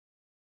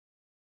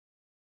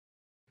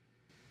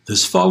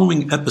This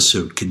following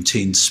episode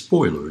contains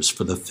spoilers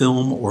for the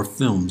film or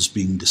films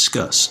being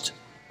discussed.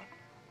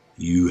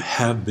 You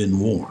have been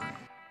warned.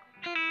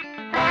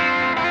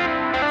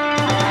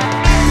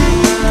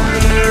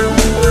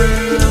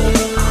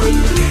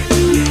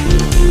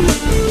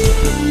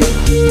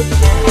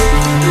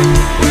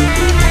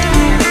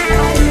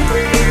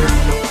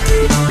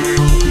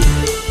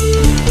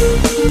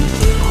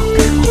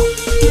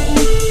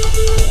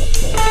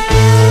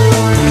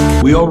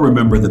 We all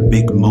remember the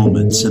big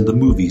moments in the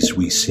movies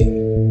we see.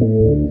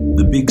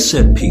 The big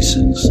set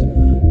pieces,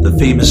 the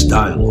famous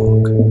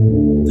dialogue,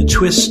 the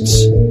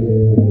twists,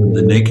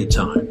 the naked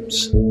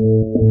times.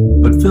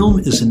 But film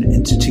is an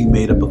entity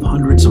made up of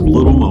hundreds of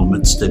little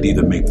moments that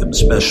either make them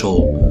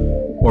special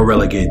or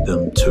relegate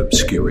them to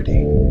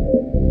obscurity.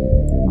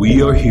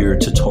 We are here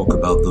to talk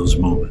about those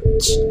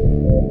moments.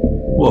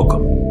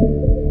 Welcome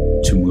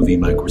to Movie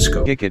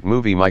Microscope. Kick it,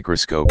 Movie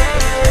Microscope.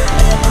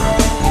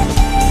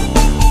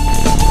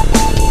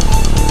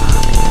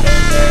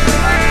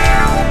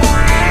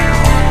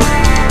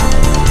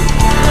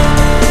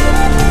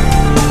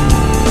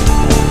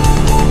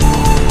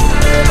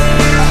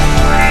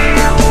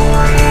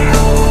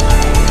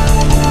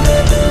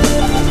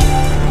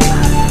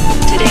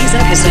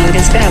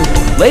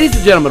 Ladies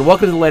and gentlemen,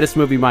 welcome to the latest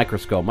Movie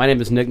Microscope. My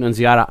name is Nick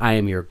Nunziata. I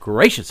am your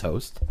gracious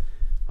host.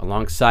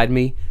 Alongside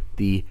me,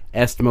 the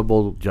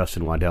estimable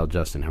Justin Waddell.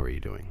 Justin, how are you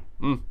doing?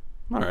 All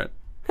right.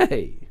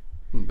 Hey,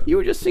 you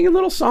were just singing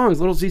little songs,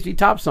 little ZZ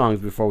Top songs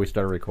before we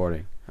started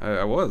recording.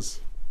 I was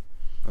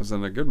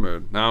in a good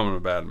mood. Now I'm in a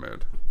bad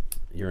mood.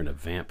 You're in a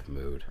vamp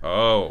mood.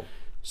 Oh.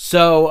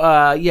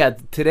 So,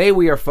 today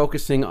we are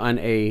focusing on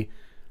a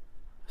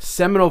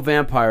seminal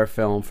vampire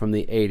film from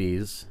the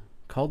 80s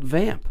called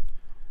Vamp.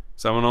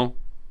 Seminole?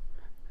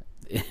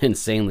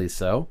 Insanely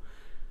so.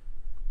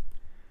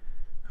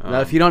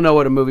 Now, if you don't know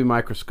what a movie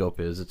microscope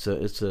is,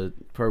 it's a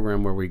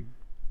program where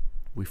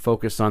we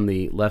focus on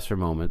the lesser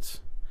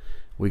moments.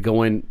 We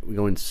go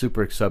in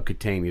super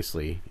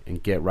subcutaneously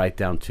and get right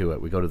down to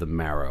it. We go to the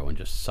marrow and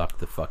just suck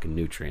the fucking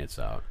nutrients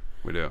out.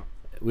 We do.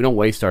 We don't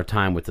waste our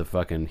time with the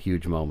fucking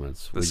huge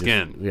moments. The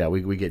skin.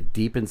 We get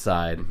deep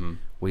inside. Mm-hmm.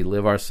 We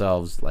live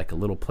ourselves like a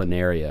little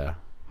planaria,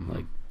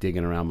 like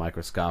digging around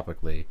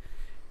microscopically.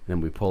 Then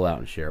we pull out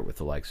and share it with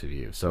the likes of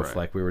you. So if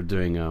like we were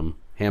doing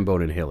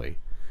Hambone and Hilly,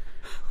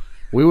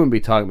 we wouldn't be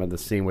talking about the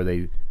scene where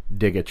they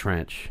dig a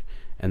trench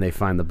and they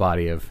find the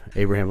body of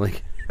Abraham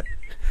Lincoln.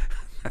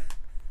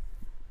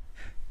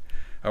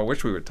 I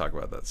wish we would talk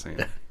about that scene.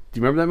 Do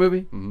you remember that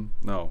movie? Mm-hmm.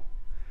 No.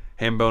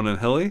 Hambone and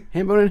Hilly?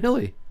 Hambone and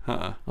Hilly.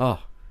 Uh-uh.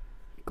 Oh,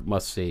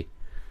 must see.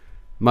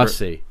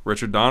 See.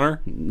 Richard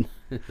Donner?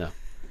 No.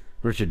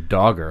 Richard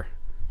Dogger.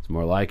 It's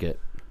more like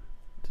it.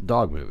 It's a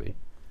dog movie.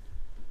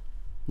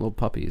 Little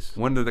puppies.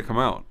 When did it come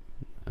out?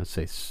 I'd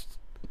say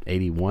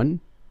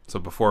 81. So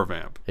before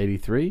Vamp.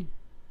 83.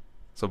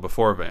 So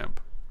before Vamp.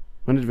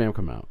 When did Vamp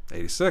come out?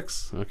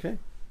 86. Okay.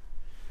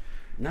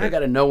 Now I got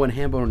to know when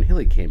Hambone and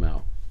Hilly came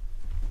out.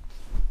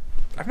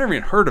 I've never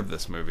even heard of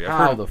this movie.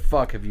 How the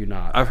fuck have you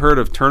not? I've heard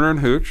of Turner and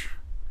Hooch.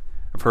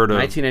 I've heard of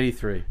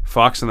 1983.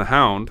 Fox and the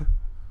Hound.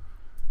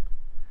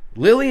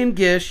 Lillian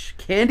Gish,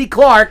 Candy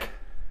Clark,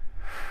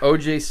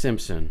 O.J.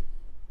 Simpson.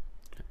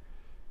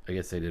 I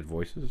guess they did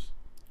voices.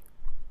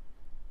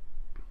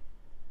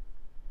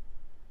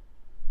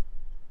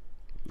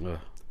 Ugh.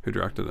 Who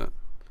directed it?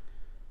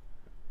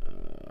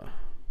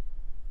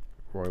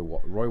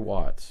 Roy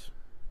Watts.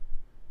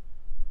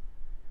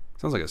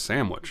 Sounds like a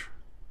sandwich.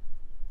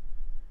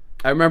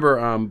 I remember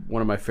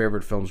one of my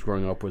favorite films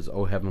growing up was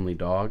Oh Heavenly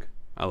Dog.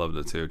 I loved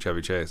it too.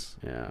 Chevy Chase.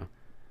 Yeah,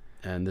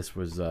 and this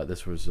was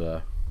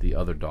the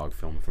other dog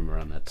film from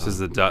around that time. This is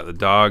the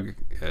dog.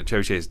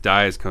 Chevy Chase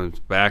dies, comes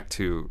back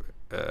to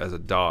as a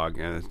dog,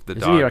 and the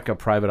Isn't dog. he like a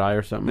private eye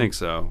or something? I think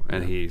so.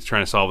 And he's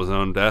trying to solve his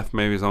own death,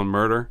 maybe his own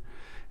murder.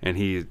 And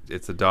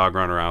it's the dog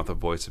running around with the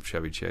voice of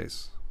Chevy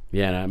Chase.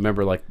 Yeah, and I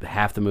remember like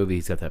half the movie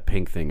he's got that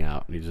pink thing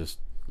out, and he's just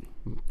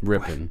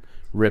ripping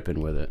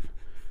with it.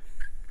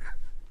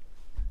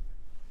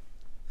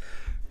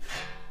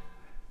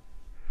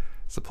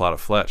 It's the plot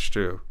of Fletch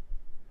too.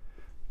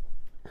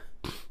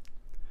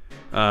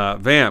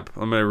 Vamp.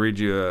 I'm going to read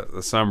you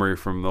the summary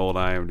from the old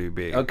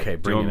IMDb. Okay,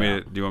 do you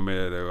want me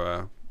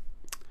to?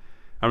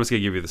 I'm just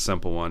going to give you the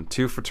simple one.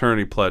 2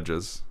 fraternity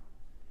pledges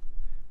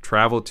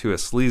travel to a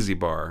sleazy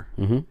bar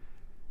in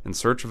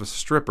search of a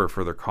stripper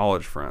for their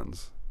college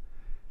friends.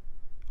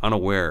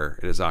 Unaware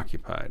it is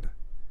occupied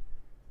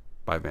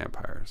by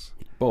vampires.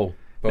 Boom.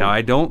 Now,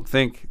 I don't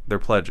think they're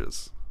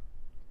pledges.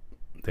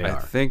 I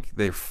think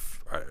they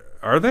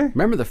are they?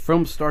 Remember, the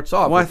film starts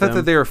off. Well, I thought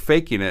that they were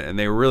faking it, and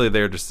they were really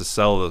there just to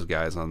sell those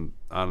guys on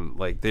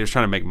like they were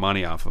trying to make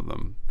money off of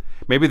them.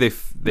 Maybe they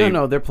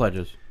no, they're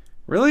pledges.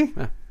 Really?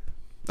 Yeah.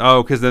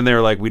 Oh, because then they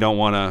were like, we don't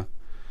want to.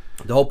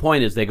 The whole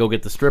point is they go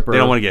get the stripper. They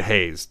don't want to get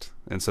hazed,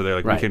 and so they're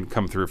like, right. We can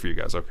come through for you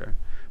guys. Okay,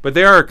 but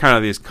they are kind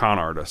of these con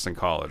artists in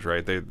college,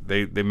 right?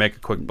 They make a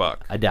quick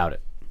buck. I doubt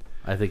it.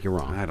 I think you're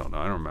wrong. I don't know.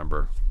 I don't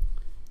remember.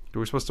 Were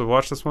we supposed to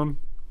watch this one?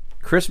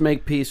 Chris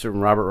Makepeace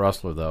and Robert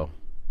Russler, though,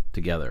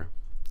 together.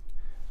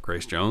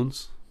 Grace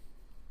Jones?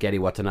 Getty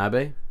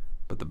Watanabe.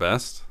 But the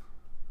best?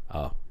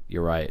 Oh,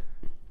 you're right.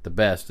 The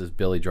best is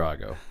Billy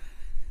Drago.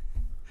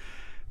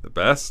 The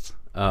best?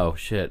 Oh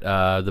shit.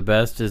 The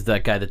best is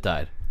that guy that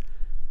died.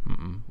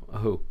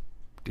 Who?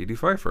 Dee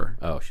Pfeiffer.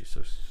 Oh, she's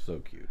so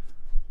cute.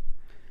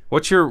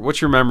 What's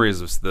your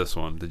memories of this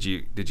one? Did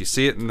you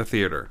see it in the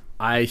theater?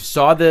 I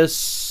saw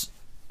this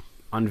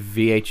on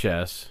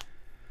VHS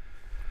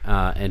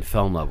and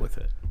fell in love with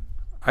it.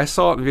 I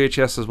saw it in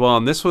VHS as well,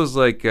 and this was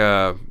like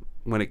I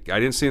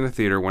didn't see it in the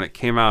theater when it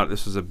came out.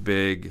 This was a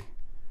big.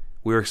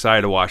 We were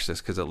excited to watch this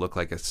because it looked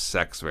like a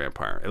sex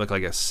vampire. It looked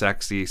like a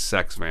sexy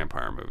sex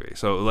vampire movie.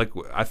 So like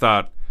I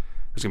thought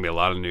there's gonna be a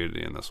lot of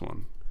nudity in this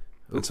one,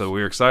 and so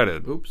we were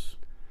excited. Oops.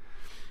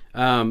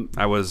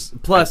 I was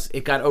Plus,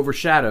 it got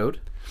overshadowed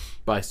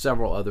by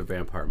several other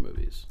vampire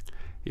movies.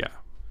 Yeah.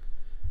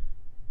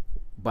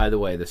 By the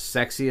way, the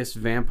sexiest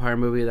vampire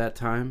movie of that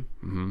time,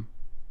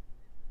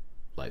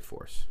 Life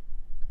Force.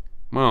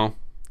 Well,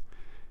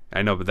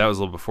 I know, but that was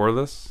a little before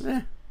this.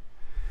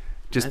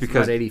 Just That's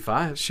because about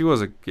 85. she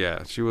was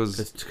she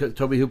was. Because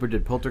Toby Hooper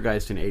did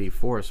Poltergeist in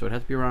 84, so it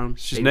has to be around.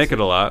 She's 86. naked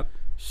a lot.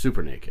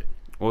 Super naked.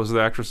 What was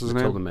the actress's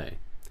Matilda name? May.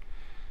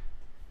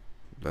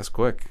 That's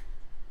quick.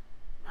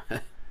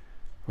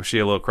 Was she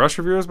a little crush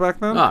of yours back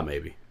then? Ah,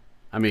 maybe.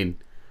 I mean,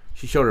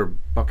 she showed her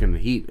fucking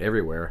heat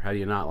everywhere. How do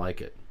you not like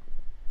it?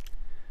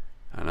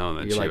 I know, and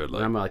then You're she like, would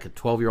like, I'm like a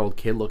 12-year-old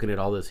kid looking at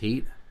all this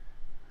heat.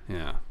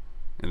 yeah,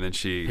 and then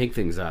she Pink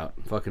things out,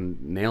 fucking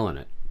nailing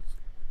it.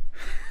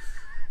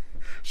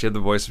 she had the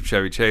voice of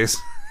Chevy Chase.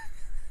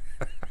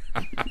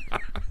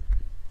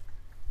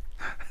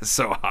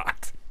 So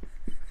hot.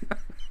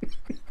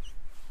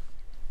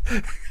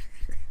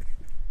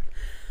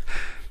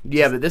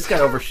 Yeah, but this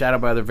got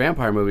overshadowed by other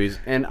vampire movies,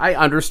 and I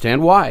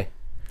understand why.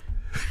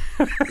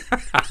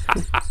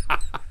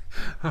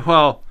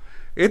 Well,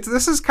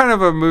 this is kind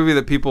of a movie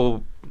that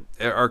people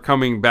are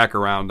coming back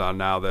around on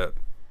now that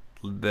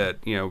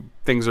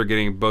things are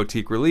getting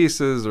boutique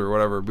releases,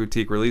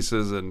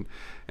 and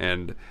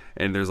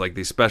there's like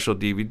these special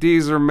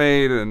DVDs are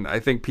made, and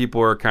I think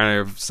people are kind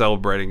of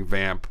celebrating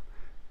Vamp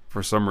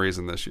for some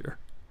reason this year,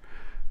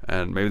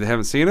 and maybe they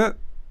haven't seen it.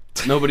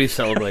 Nobody's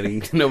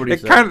celebrating.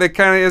 It kind of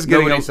is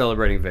getting. Nobody's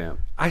celebrating Vamp.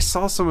 I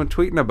saw someone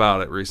tweeting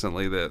about it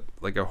recently that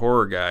like a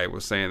horror guy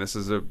was saying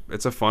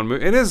it's a fun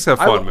movie. It is a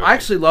fun movie. I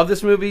actually love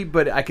this movie,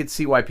 but I could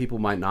see why people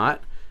might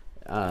not.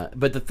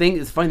 But the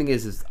funny thing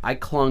is I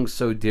clung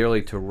so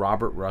dearly to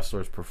Robert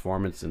Russler's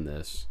performance in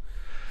this,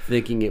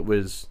 thinking it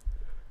was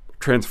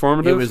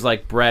transformative. It was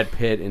like Brad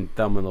Pitt in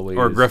Thelma and Louise,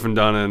 or Griffin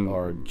Dunne,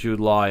 or Jude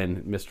Law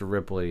in Mr.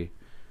 Ripley,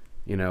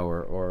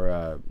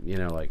 or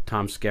like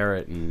Tom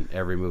Skerritt in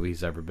every movie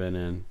he's ever been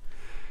in,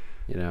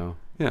 Yeah.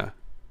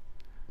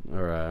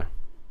 Or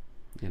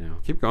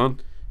keep going.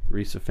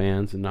 Risa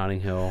Fans in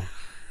Notting Hill.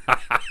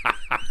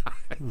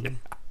 Yeah.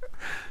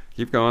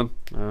 Keep going.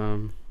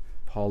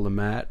 Paul Le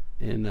Mat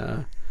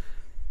in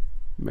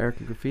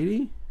American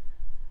Graffiti.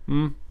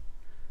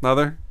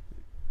 Another.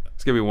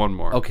 Let's give me one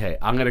more. Okay,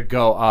 I'm gonna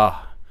go.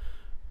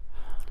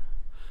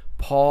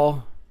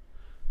 Paul.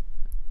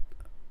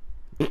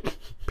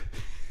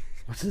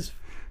 What's his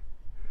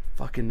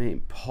fucking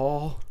name?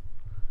 Paul.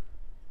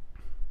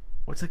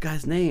 What's that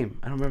guy's name?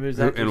 I don't remember his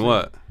name. In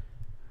what?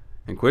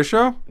 In Quiz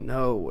Show?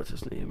 No, what's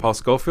his name? Paul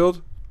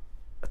Schofield?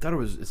 I thought it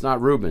was. It's not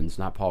Rubens.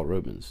 Not Paul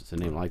Rubens. It's a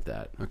name like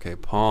that. Okay,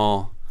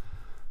 Paul.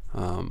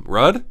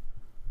 Rudd?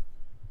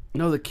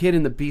 No, the kid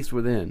in The Beast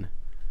Within.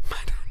 I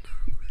don't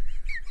know.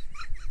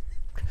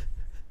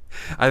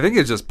 I think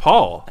it's just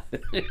Paul.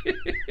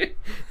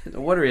 No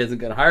wonder he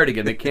hasn't got hired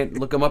again. They can't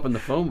look him up in the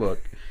phone book.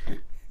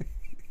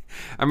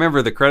 I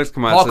remember the credits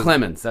come out. Paul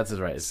Clemens, that's his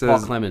right. It's Paul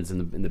Clemens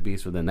in the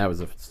Beast Within. That was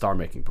a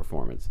star-making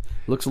performance.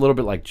 Looks a little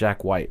bit like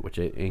Jack White, which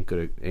ain't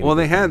good. Well,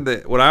 they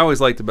had what I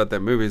always liked about that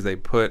movie is they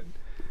put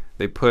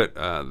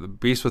the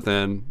Beast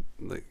Within,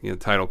 the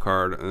title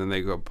card, and then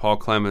they go Paul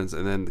Clemens,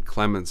 and then the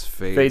Clemens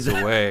fades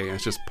away, and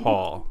it's just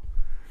Paul.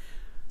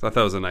 So I thought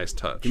that was a nice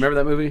touch. Do you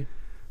remember that movie?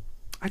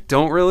 I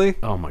don't really.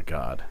 Oh my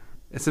god,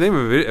 it's the name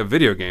of a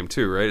video game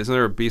too, right? Isn't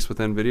there a Beast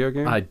Within video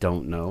game? I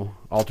don't know.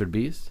 Altered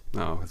Beast?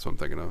 No, that's what I'm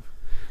thinking of.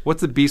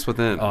 What's the Beast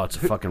Within? Oh, it's a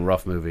fucking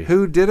rough movie.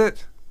 Who did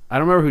it? I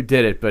don't remember who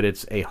did it, but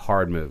it's a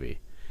hard movie.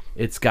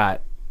 It's a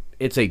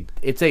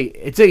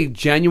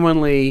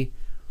genuinely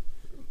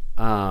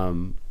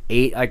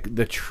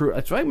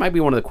it's right, might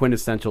be one of the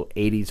quintessential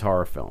 80s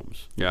horror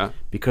films. Yeah.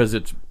 Because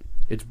it's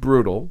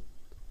brutal.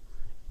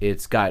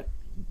 It's got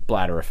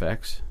bladder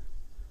effects.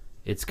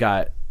 It's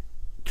got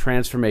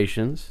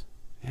transformations.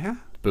 Yeah.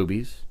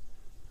 Boobies.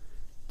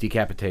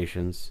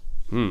 Decapitations.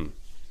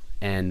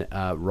 And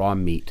raw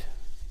meat.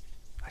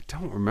 I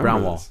don't remember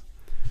Brown this. Wall.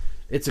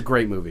 It's a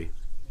great movie.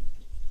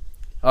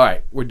 All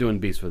right, we're doing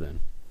Beast Within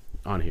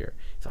on here.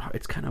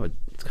 It's kind of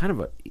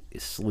a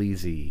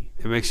sleazy.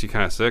 It makes you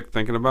kind of sick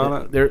thinking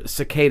about it. There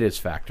cicadas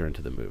factor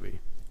into the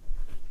movie.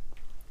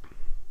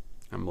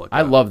 I'm looking.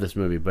 I love this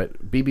movie,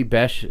 but Bibi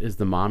Besh is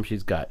the mom.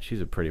 She's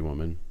a pretty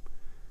woman.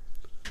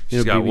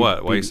 She's got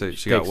what? Why you say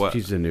she got what?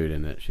 She's a nude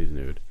in it. She's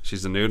nude.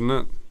 She's a nude in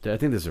it? I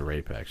think this is a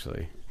rape,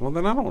 actually. Well,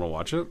 then I don't want to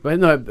watch it. But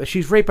no,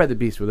 she's raped by the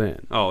beast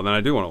within. Oh, then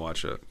I do want to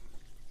watch it.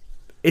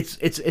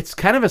 It's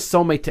kind of a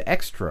soulmate to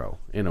Extro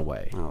in a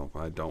way. Oh,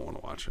 I don't want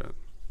to watch it.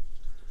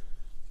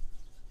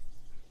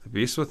 The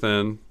Beast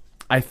Within.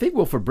 I think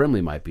Wilford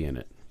Brimley might be in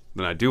it.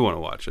 Then I do want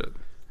to watch it.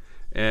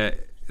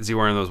 Is he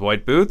wearing those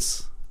white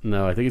boots?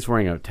 No, I think he's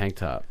wearing a tank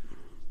top.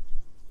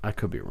 I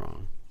could be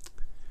wrong.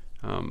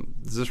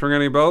 Does this ring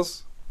any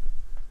bells?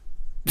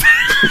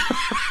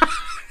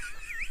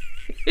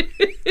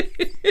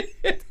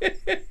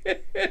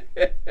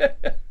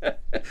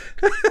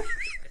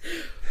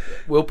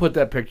 We'll put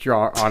that picture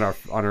on our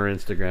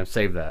Instagram.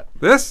 Save that.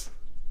 This?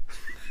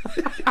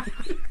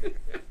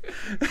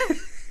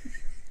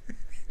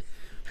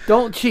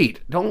 Don't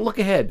cheat. Don't look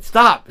ahead.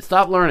 Stop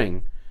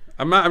learning.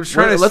 I'm not. I'm just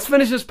trying to. Let's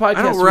finish this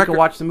podcast so we can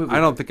watch the movie. I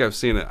don't think I've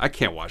seen it. I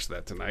can't watch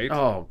that tonight.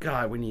 Oh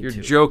God, we need You're to.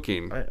 You're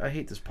joking. I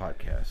hate this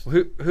podcast.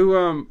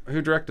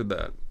 Who directed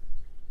that?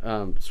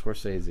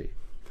 Scorsese.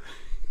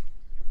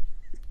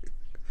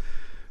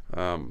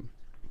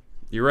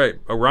 You're right.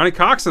 Oh, Ronnie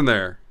Cox in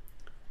there.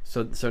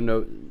 So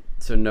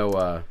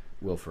no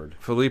Wilford.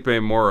 Felipe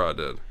Mora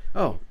did.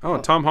 Oh,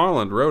 Tom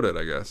Holland wrote it,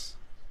 I guess.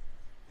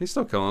 He's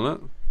still killing it.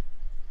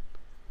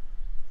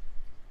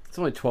 It's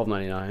only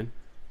 $12.99.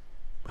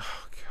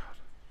 Oh God,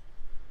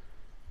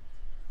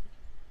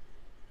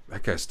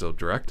 that guy's still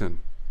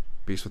directing.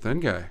 Beast Within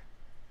guy.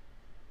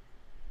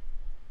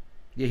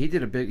 Yeah, he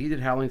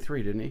did Howling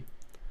 3, didn't he?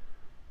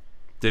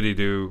 Did he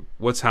do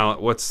what's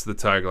the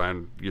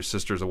tagline? Your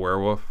sister's a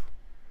werewolf.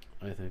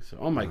 I think so.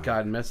 Oh my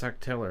God,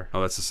 Meshach Taylor.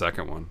 Oh, that's the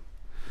second one.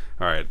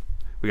 All right,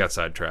 we got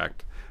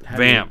sidetracked.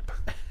 Vamp.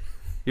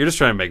 You're just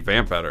trying to make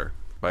Vamp better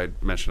by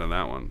mentioning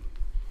that one.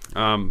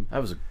 That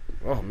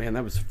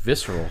was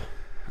visceral.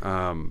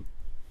 All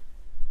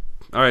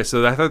right,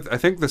 so I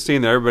think the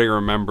scene that everybody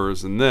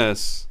remembers in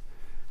this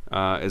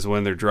is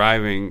when they're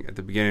driving at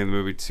the beginning of the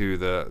movie to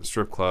the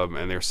strip club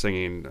and they're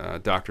singing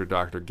 "Doctor,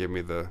 Doctor, Give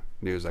Me the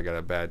News. I Got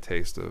a Bad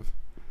Taste of."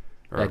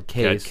 Bad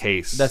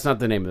Case. That's not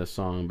the name of the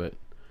song, but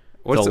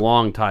it's a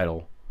long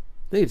title.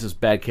 I think it's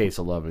just "Bad Case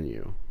of Loving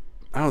You."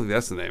 I don't think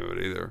that's the name of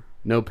it either.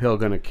 No pill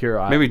gonna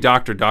cure. Maybe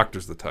 "Doctor,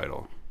 Doctor's the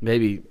title.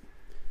 Maybe.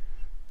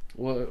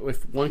 Well,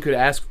 if one could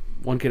ask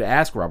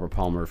Robert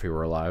Palmer if he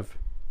were alive.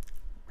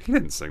 He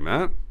didn't sing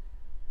that.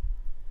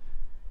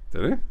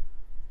 Did he?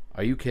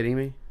 Are you kidding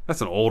me?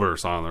 That's an older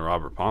song than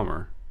Robert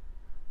Palmer.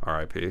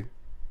 R.I.P.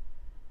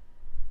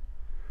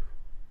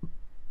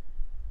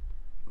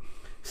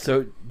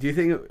 So, do you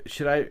think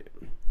should I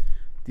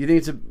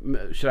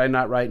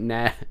not write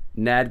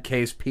NAD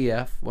case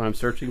PF when I'm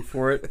searching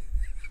for it?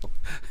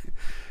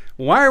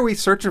 Why are we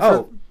searching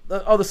for?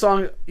 The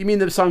song. You mean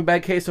the song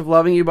 "Bad Case of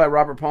Loving You" by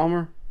Robert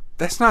Palmer?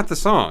 That's not the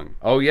song.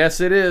 Oh yes,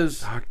 it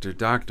is. Doctor,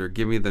 Doctor,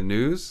 Give Me the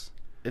News.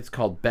 It's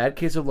called "Bad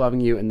Case of Loving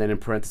You," and then in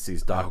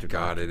parentheses, "Doctor." Oh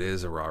God, Doctor. It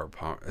is a Robert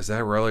Palmer. Is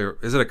that really?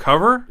 Is it a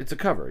cover? It's a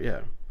cover.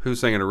 Yeah. Who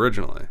sang it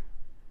originally?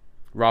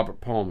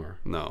 Robert Palmer.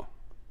 No.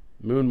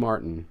 Moon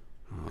Martin.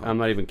 Oh. I'm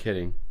not even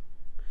kidding.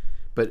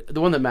 But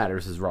the one that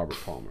matters is Robert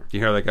Palmer. You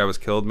hear that guy was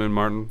killed, Moon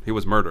Martin? He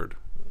was murdered.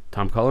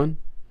 Tom Cullen?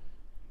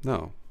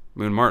 No.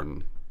 Moon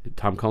Martin. Did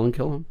Tom Cullen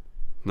kill him?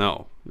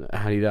 No.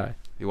 How'd he die?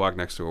 He walked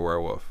next to a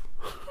werewolf.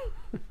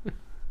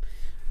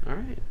 All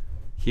right.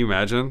 Can you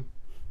imagine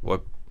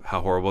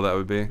how horrible that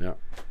would be? Yeah.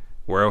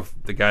 Werewolf,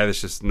 the guy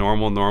that's just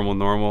normal,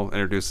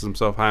 introduces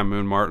himself. Hi, I'm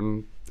Moon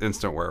Martin.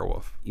 Instant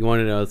werewolf. You want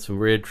to know some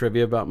weird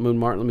trivia about Moon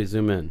Martin? Let me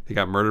zoom in. He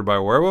got murdered by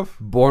a werewolf?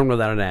 Born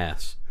without an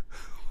ass.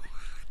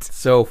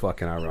 So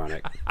fucking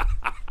ironic.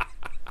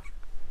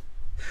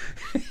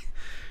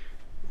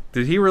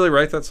 Did he really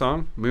write that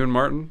song, Moon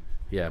Martin?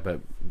 Yeah, but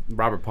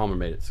Robert Palmer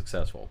made it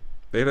successful.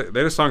 They had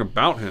a song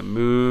about him.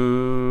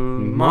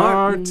 Moon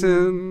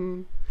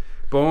Martin,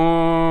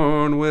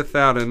 born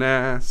without an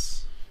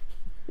ass,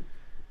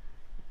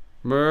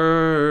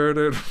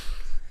 murdered.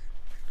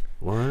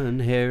 One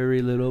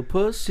hairy little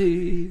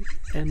pussy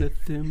and a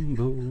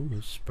thimble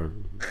of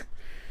sperm.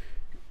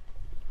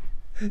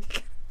 You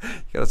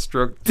gotta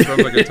strum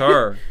the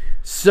guitar.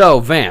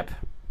 So, Vamp.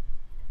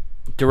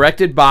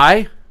 Directed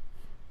by...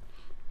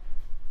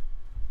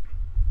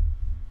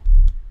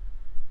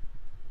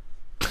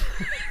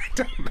 I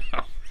don't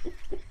know.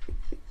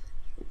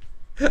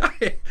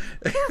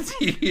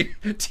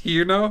 Do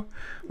you know?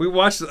 We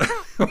watched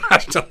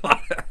a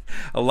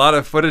lot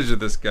of footage of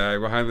this guy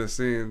behind the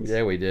scenes.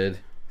 Yeah, we did.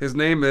 His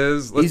name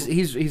is...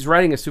 He's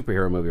writing a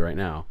superhero movie right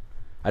now.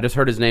 I just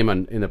heard his name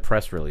in the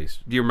press release.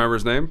 Do you remember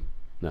his name?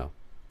 No.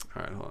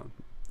 All right, hold on.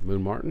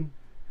 Moon Martin?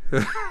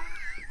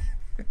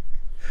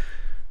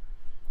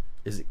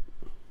 Is he?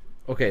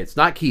 Okay, it's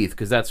not Keith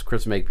because that's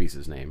Chris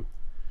Makepeace's name.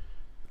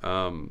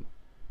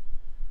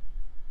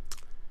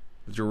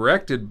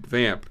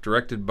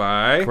 Directed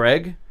by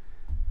Craig.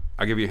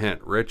 I'll give you a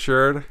hint.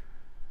 Richard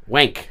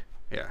Wank.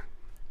 Yeah.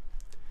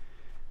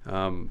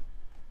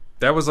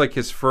 That was like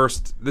his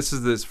first. This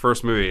is his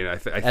first movie. I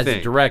think as a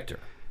director.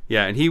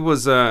 Yeah, and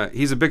he's a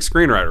big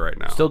screenwriter right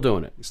now. Still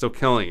doing it. He's still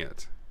killing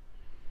it.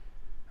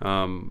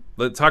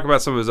 Let's talk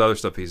about some of his other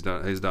stuff he's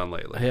done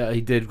lately. Yeah, he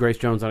did Grace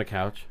Jones on a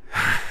Couch.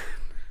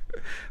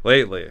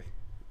 Lately,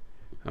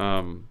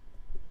 let's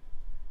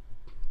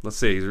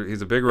see.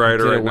 He's a big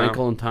writer right now.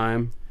 Winkle in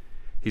Time.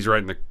 He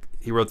wrote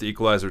The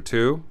Equalizer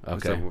 2.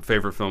 Okay. It's a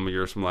favorite film of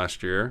yours from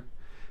last year.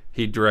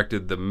 He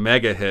directed the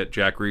mega hit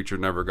Jack Reacher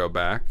Never Go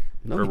Back.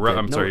 No,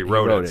 he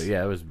wrote it.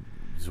 Yeah, it was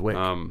Wick.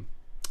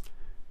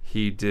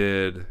 He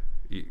did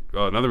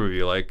another movie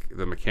you like,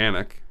 The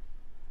Mechanic,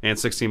 and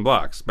 16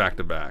 Blocks back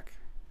to back.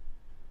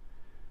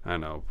 I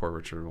know, poor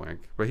Richard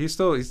Wink, but he's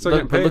still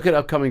getting paid. Look at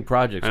upcoming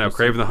projects. I know,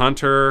 Kraven the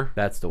Hunter.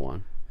 That's the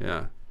one.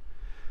 Yeah,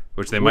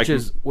 which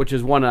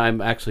is one I'm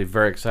actually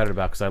very excited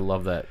about because I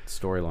love that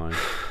storyline.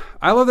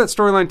 I love that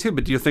storyline too.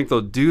 But do you think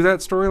they'll do that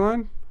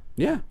storyline?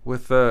 Yeah,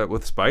 with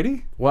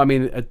Spidey. Well, I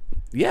mean,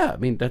 yeah, I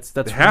mean that's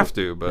they have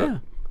to,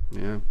 but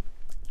yeah.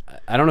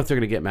 I don't know if they're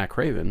going to get Matt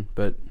Craven,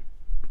 but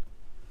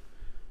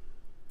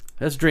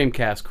let's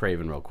Dreamcast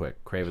Craven real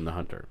quick. Craven the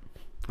Hunter.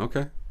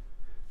 Okay.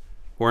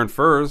 Wearing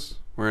furs.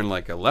 Wearing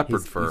like a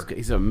leopard fur.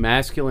 He's a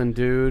masculine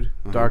dude,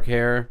 dark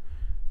hair,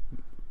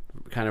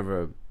 kind of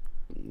a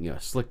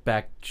slick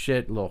back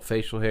shit, little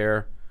facial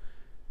hair.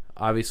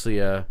 Obviously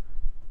a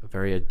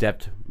very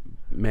adept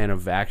man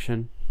of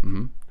action.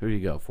 Mm-hmm. Who do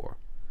you go for?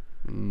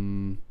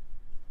 Who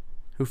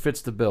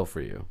fits the bill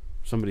for you?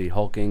 Somebody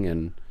hulking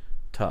and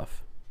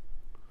tough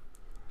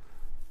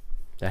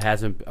that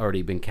hasn't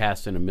already been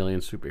cast in a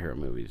million superhero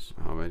movies.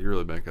 Oh man, you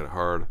really make it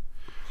hard.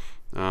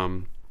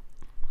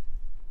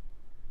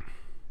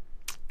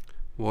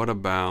 What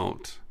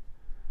about?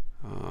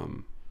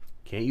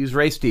 Can't use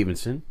Ray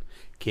Stevenson.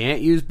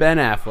 Can't use Ben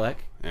Affleck.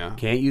 Yeah.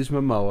 Can't use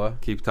Momoa.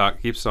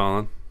 Keep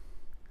stalling.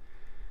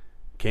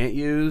 Can't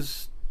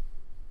use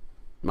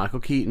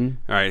Michael Keaton.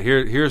 All right,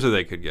 here's who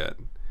they could get.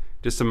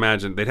 Just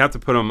imagine they'd have to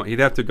put him. He'd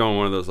have to go on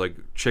one of those like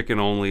chicken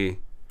only.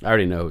 I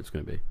already know who it's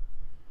going to be.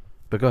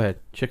 But go ahead,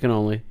 chicken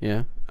only.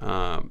 Yeah.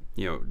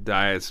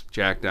 Diets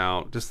jacked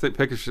out. Just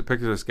picture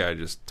this guy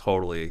just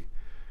totally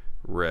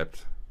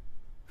ripped.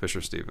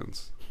 Fisher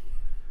Stevens.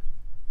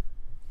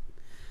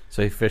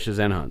 So he fishes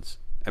and hunts.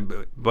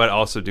 But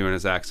also doing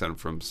his accent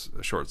from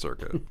Short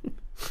Circuit.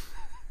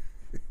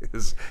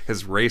 his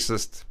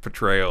racist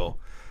portrayal.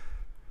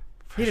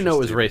 He didn't know it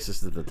was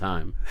racist at the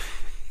time.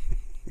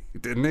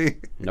 Didn't he?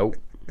 Nope.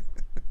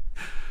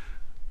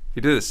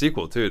 He did a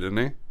sequel too, didn't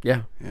he?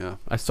 Yeah. Yeah.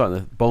 I saw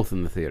both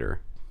in the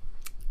theater.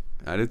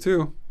 I did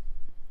too.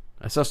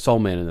 I saw Soul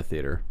Man in the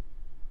theater.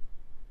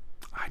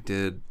 I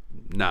did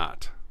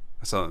not.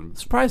 I saw them.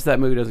 Surprised that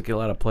movie doesn't get a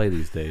lot of play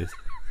these days.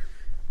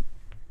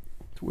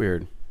 It's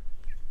weird.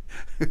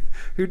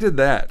 Who did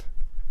that?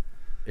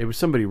 It was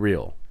somebody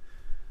real.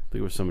 I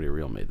think it was somebody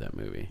real made that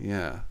movie.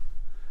 Yeah.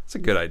 It's a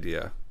good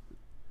idea.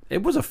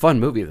 It was a fun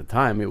movie at the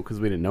time because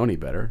we didn't know any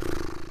better.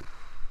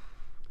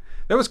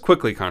 That was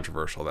quickly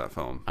controversial, that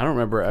film. I don't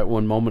remember at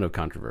one moment of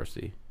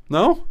controversy.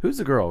 No? Who's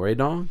the girl? Ray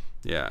Dong?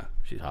 Yeah.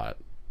 She's hot.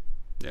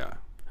 Yeah.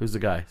 Who's the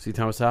guy? C.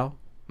 Thomas Howell?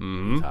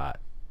 Mm-hmm. He's hot.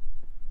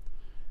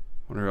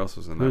 Wonder who else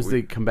was in that. Who's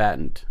the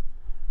combatant?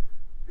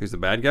 Who's the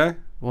bad guy?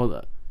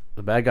 Well,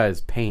 the bad guy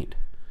is Paint.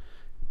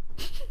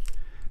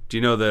 Do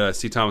you know that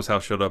C. Thomas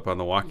Howell showed up on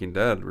The Walking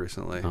Dead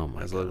recently? Oh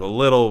my as God. a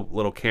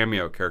little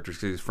cameo character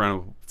because he's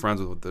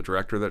friends with the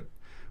director that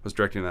was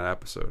directing that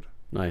episode.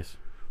 Nice.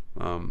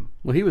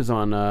 Well, he was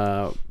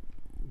on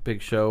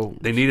Big Show.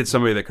 They needed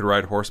somebody that could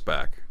ride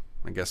horseback.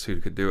 I guess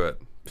who could do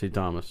it? C.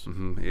 Thomas.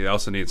 Mm-hmm. He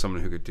also needed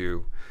someone who could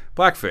do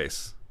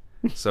blackface.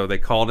 So they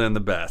called in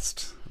the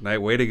best.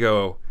 Way to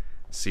go,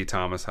 C.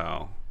 Thomas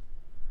Howell.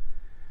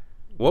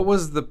 What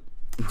was the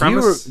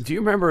premise? Do you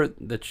remember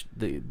the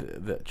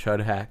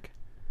Chud hack?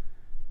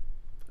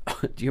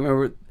 Do you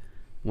remember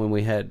when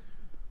we had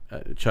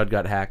Chud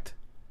got hacked?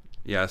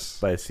 Yes.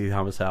 By C.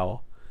 Thomas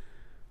Howell.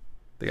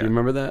 Do you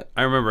remember that?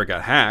 I remember it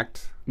got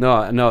hacked.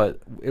 No,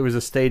 it was a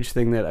stage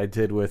thing that I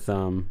did with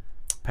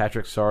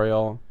Patrick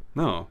Sariel.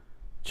 No.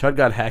 Chud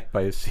got hacked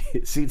by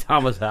C.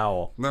 Thomas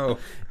Howell. No.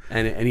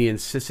 And he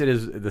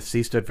insisted the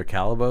C stood for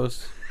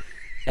Calibos.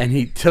 And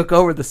he took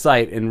over the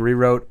site and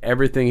rewrote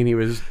everything, and he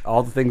was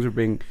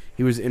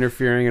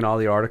interfering in all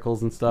the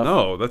articles and stuff.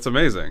 No, that's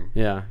amazing.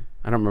 Yeah.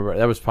 I don't remember.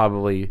 That was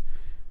probably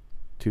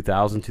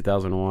 2000,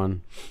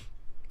 2001.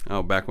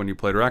 Oh, back when you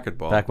played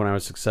racquetball. Back when I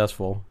was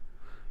successful.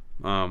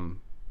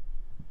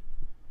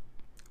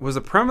 Was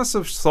the premise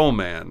of Soul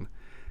Man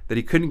that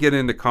he couldn't get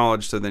into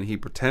college, so then he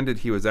pretended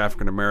he was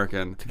African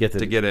American to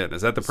get in?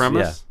 Is that the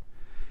premise?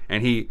 Yeah.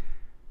 And he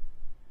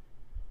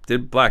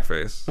did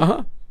blackface.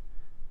 Uh-huh.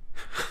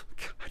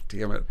 God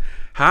damn it.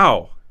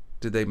 How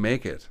did they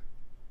make it?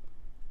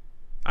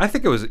 I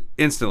think it was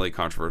instantly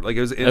controversial. Like,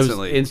 it was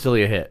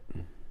instantly a hit.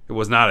 It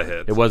was not a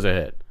hit. It was a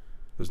hit.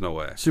 There's no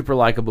way. Super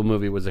likable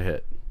movie was a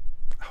hit.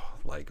 Oh,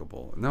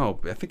 likable. No,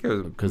 I think it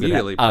was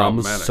immediately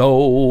problematic. I'm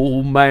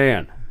Soul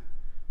Man.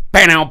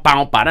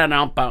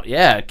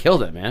 Yeah, it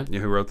killed it, man. You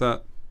know who wrote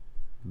that?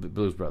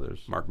 Blues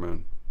Brothers. Mark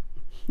Moon.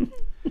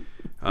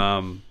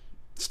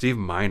 Steve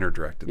Miner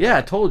directed that. Yeah,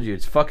 I told you.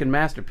 It's fucking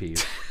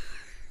masterpiece.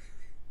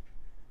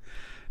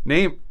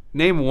 Name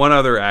one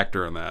other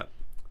actor in that.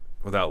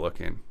 without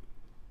looking.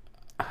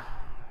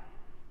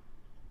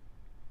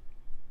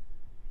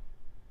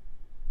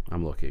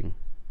 I'm looking.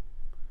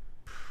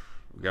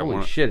 We got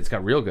Holy shit! It's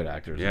got real good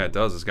actors. Yeah, it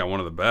does. It's got one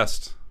of the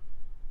best,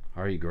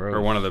 Are you gross?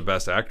 or one of the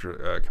best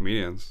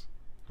comedians.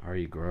 Are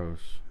you gross?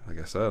 Like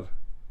I said,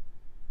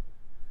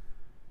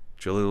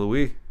 Julie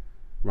Louis.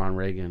 Ron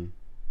Reagan.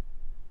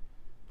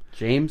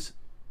 James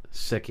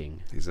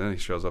Sicking. He's in. He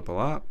shows up a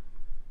lot.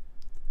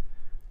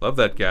 Love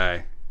that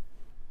guy.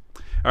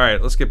 All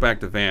right, let's get back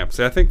to Vamp.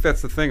 See, I think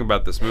that's the thing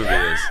about this movie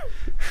is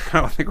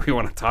I don't think we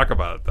want to talk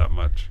about it that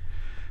much.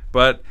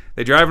 But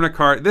they drive in a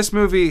car. This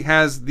movie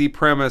has the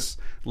premise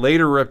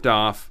later ripped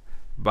off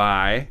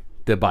by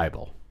The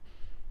Bible.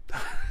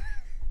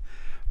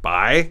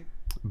 by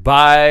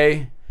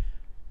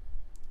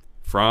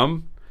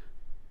From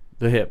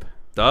The Hip.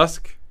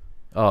 Dusk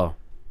Oh.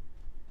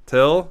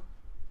 Till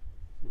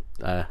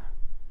Uh,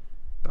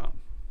 Dawn.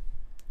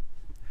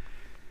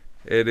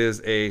 It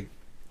is a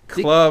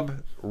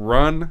club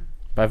run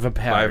by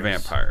vampires. by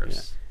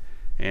vampires.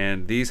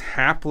 And these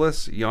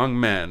hapless young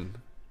men.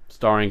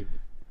 Starring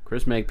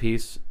Chris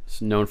Makepeace,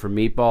 known for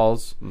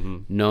Meatballs,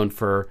 known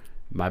for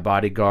My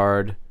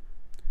Bodyguard,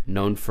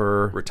 known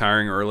for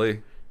Retiring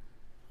early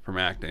from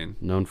acting.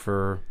 known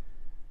for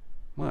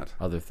What?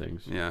 other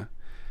things. Yeah.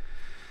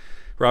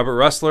 Robert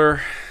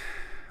Russler,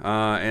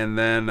 and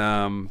then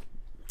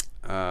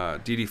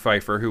Dee Dee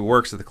Pfeiffer, who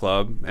works at the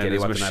club, and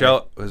is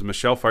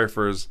Michelle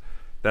Pfeiffer's.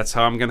 That's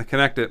how I'm going to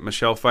connect it.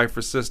 Michelle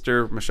Pfeiffer's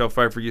sister. Michelle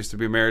Pfeiffer used to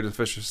be married to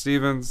Fisher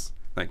Stevens.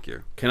 Thank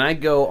you. Can I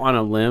go on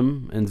a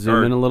limb and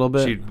zoom in a little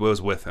bit? She was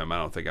with him. I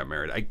don't think got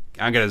married.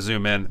 I got to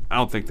zoom in. I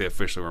don't think they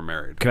officially were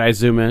married. Can I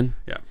zoom in?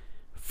 Yeah.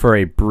 For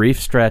a brief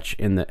stretch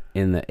in the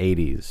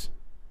 80s,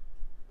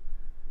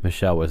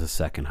 Michelle was the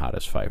second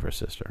hottest Pfeiffer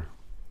sister.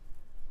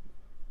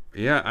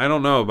 Yeah, I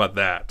don't know about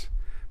that,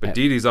 but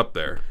Dee Dee's up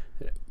there.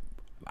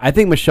 I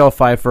think Michelle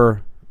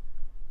Pfeiffer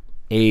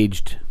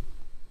aged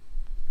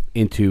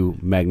into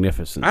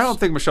magnificence. I don't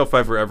think Michelle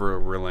Pfeiffer ever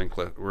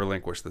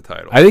relinquished the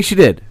title. I think she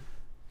did.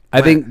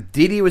 I think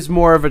Dee Dee was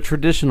more of a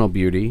traditional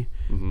beauty,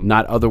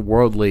 not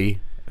otherworldly,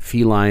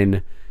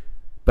 feline.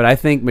 But I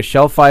think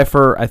Michelle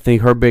Pfeiffer, I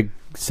think her big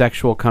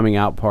sexual coming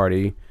out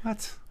party.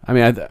 What? I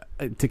mean,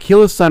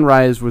 Tequila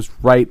Sunrise was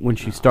right when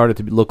she started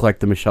to look like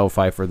the Michelle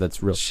Pfeiffer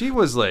that's real. She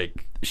was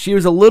like... She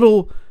was a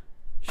little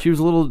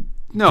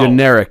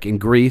generic in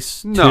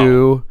Grease,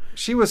 too.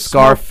 She was...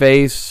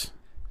 Scarface.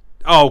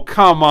 Oh,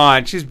 come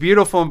on. She's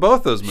beautiful in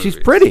both those movies.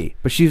 She's pretty,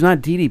 but she's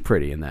not Dee Dee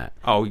pretty in that.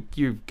 Oh,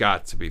 you've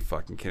got to be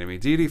fucking kidding me.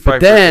 Dee Dee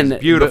Pfeiffer is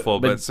beautiful,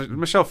 but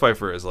Michelle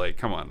Pfeiffer is like,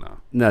 come on now.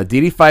 No, Dee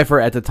Dee Pfeiffer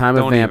at the time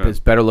of Vamp is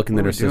better looking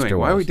than her sister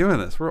was. Why are we doing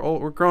this?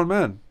 We're grown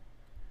men.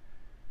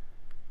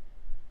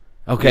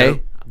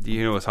 Okay. Do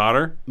you know what's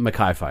hotter?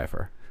 Mekhi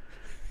Pfeiffer.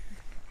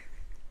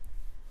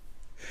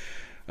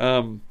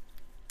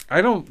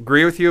 I don't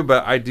agree with you,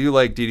 but I do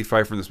like Dee Dee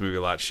Pfeiffer in this movie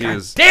a lot.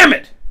 Damn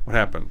it! What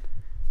happened?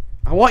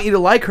 I want you to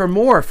like her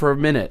more for a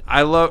minute.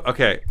 I love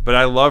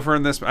her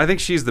in this. I think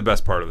she's the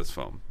best part of this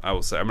film. I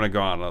will say. I'm going to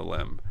go on a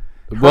limb.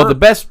 Well, the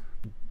best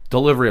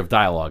delivery of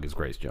dialogue is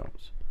Grace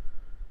Jones.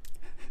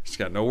 She's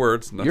got no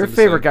words. Your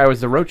favorite guy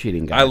was the roach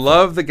eating guy. I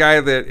love the guy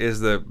that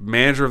is the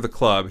manager of the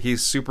club.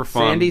 He's super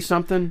fun. Sandy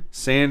something?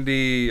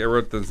 Sandy, I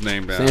wrote his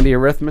name down. Sandy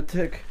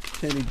Arithmetic?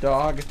 Sandy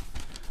Dog?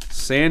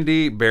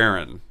 Sandy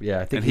Barron. Yeah,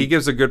 I think he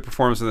gives a good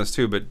performance in this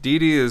too. But Dee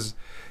Dee is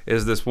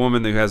this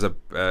woman who has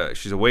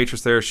she's a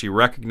waitress there. She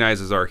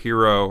recognizes our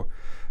hero,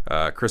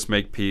 Chris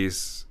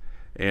Makepeace,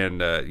 and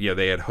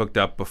they had hooked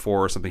up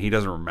before or something. He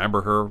doesn't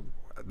remember her.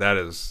 That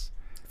is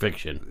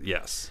fiction.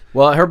 Yes.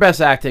 Well, her best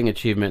acting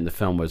achievement in the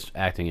film was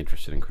acting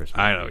interested in Chris Makepeace.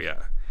 I know,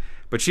 yeah.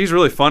 But she's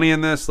really funny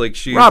in this. Like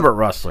Robert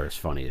Russler is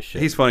funny as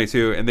shit. He's funny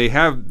too. And they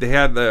had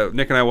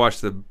Nick and I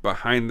watched the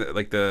behind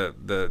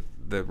the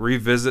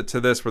revisit to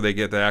this where they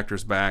get the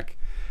actors back.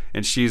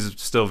 And she's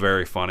still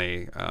very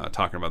funny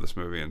talking about this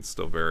movie and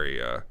still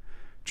very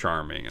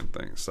charming and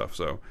stuff.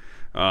 So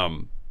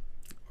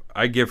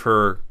I give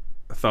her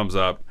a thumbs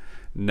up.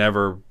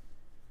 Never,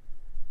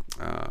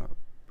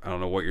 I don't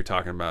know what you're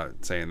talking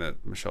about saying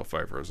that Michelle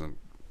Pfeiffer isn't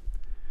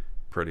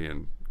pretty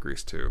in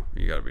Grease 2.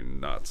 You got to be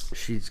nuts.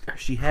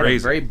 She had a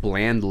very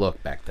bland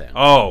look back then.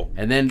 Oh,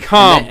 and then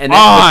come on.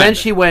 But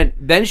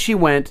then she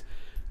went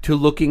to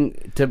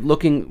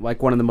looking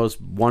like one of the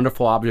most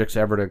wonderful objects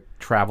ever to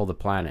travel the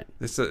planet.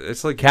 It's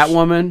like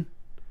Catwoman.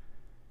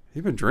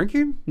 You been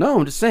drinking? No,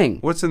 I'm just saying.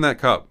 What's in that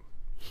cup?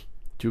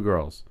 2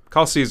 girls.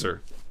 Call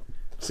Caesar.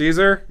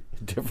 Caesar?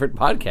 Different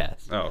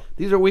podcast. Oh.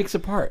 These are weeks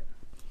apart.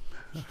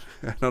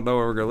 I don't know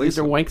where we're going to release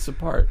them. These are wanks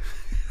apart.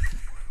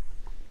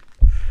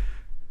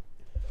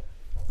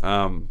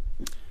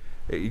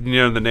 You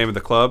know the name of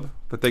the club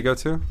that they go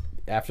to?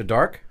 After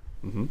Dark?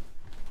 Mm-hmm.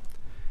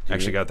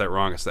 Actually got that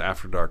wrong. It's the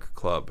After Dark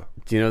Club.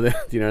 Do you know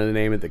the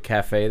name of the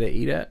cafe they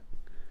eat at?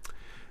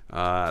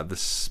 The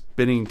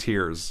Spinning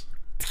Tears.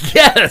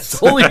 Yes!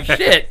 Holy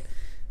shit!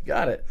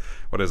 Got it.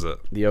 What is it?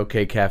 The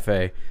OK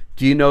Cafe.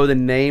 Do you know the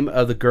name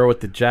of the girl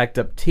with the jacked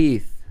up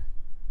teeth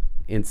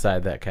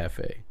inside that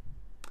cafe?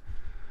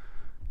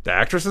 The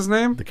actress's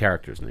name? The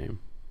character's name.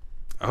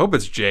 I hope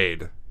it's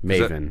Jade.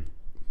 Maven.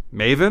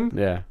 Maven?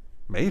 Yeah.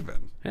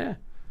 Maven. Yeah.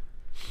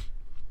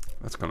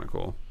 That's kind of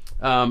cool.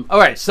 All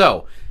right,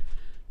 so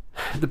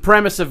the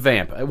premise of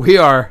Vamp. We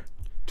are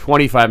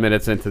 25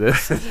 minutes into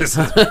this.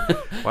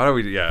 Why do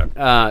we?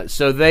 Yeah.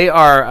 So they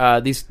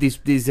are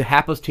these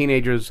hapless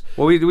teenagers.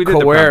 Well, we did the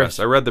premise.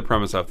 I read the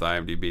premise off the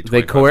IMDb.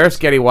 They coerce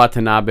Getty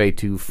Watanabe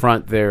to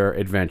front their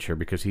adventure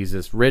because he's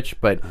this rich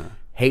but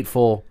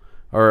hateful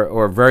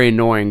or very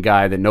annoying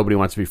guy that nobody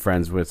wants to be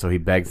friends with. So he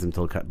begs them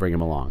to bring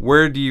him along.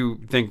 Where do you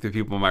think that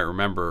people might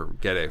remember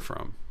Getty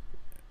from?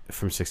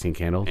 From 16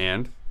 Candles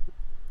And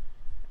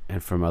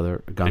from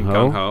other Gung and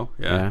Ho. Gung Ho.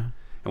 Yeah.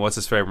 And what's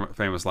his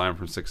famous line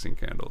from 16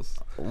 Candles?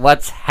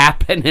 What's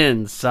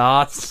happening,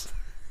 sauce?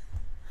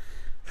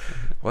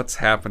 What's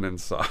happening,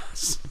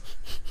 sauce?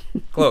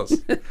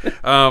 Close.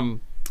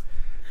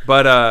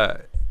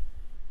 But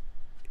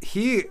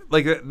he,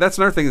 like, that's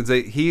another thing is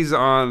that he's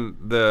on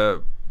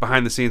the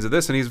behind the scenes of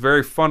this, and he's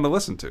very fun to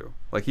listen to.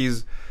 Like,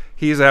 he's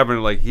having,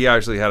 like, he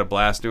actually had a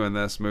blast doing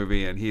this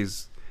movie, and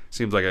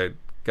seems like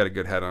got a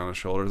good head on his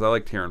shoulders. I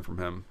liked hearing from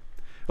him.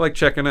 I like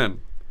checking in.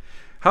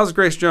 How's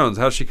Grace Jones?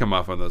 How'd she come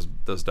off on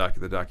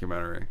the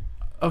documentary?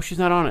 Oh, she's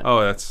not on it.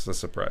 Oh, that's a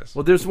surprise.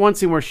 Well, there's one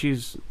scene where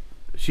she's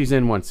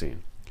in one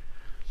scene.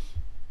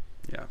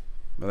 Yeah,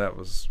 well, that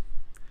was.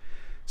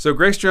 So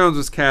Grace Jones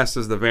was cast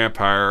as the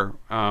vampire.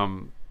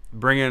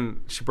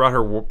 She brought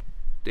her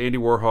Andy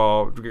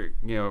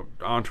Warhol,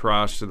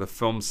 entourage to the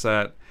film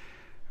set.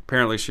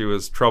 Apparently, she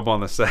was trouble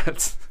on the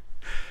sets,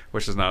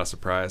 which is not a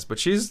surprise. But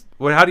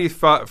how do you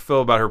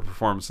feel about her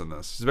performance in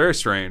this? She's very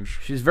strange.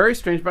 She's very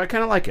strange, but I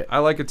kind of like it. I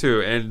like it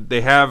too. And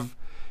they have,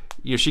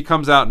 she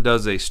comes out and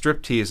does a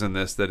striptease in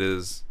this that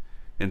is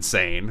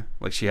insane.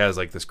 Like, she has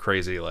like this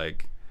crazy,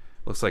 like,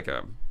 looks like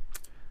a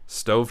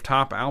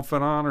stovetop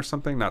outfit on or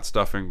something. Not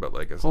stuffing, but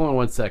like a. Hold on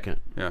 1 second.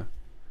 Yeah.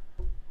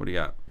 What do you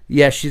got?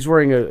 Yeah, she's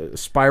wearing a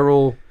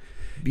spiral.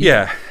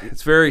 Yeah,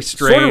 it's very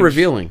strange. Sort of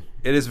revealing.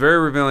 It is very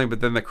revealing, but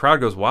then the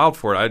crowd goes wild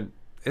for it.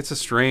 It's a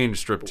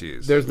strange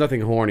striptease. There's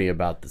nothing horny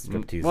about the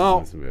striptease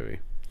in this movie.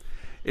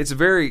 It's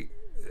very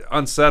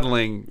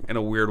unsettling in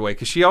a weird way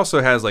because she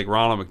also has like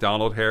Ronald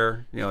McDonald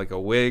hair, like a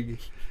wig.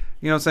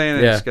 You know what I'm saying?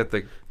 And yeah, she's got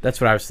that's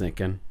what I was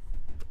thinking.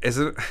 Is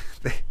it?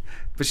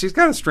 But she's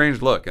got a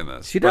strange look in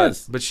this. She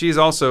does. But she's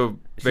also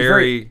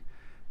very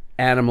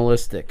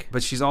animalistic.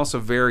 But she's also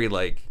very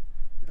like.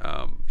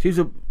 She's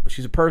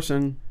a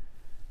person.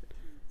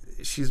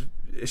 She's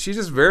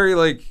just very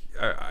like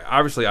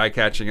obviously eye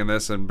catching in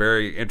this and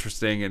very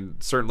interesting and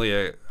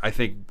certainly I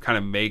think kind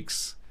of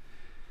makes.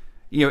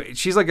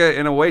 She's like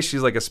in a way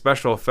she's like a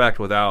special effect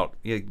without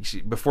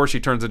before she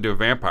turns into a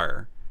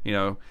vampire.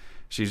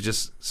 She's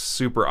just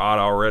super odd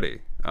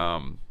already.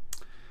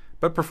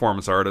 But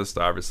performance artist,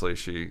 obviously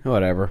she.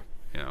 Whatever.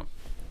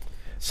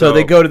 So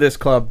they go to this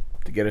club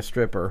to get a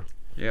stripper.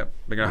 Yep,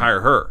 they're gonna hire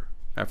her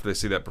after they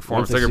see that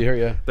performance. They're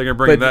gonna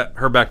bring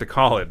her back to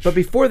college. But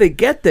before they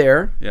get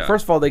there,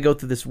 first of all, they go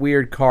through this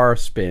weird car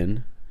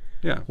spin.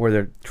 Yeah. Where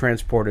they're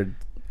transported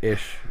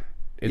ish.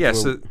 Yeah,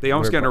 so they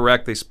almost get in a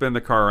wreck. They spin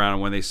the car around,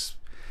 and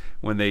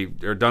when they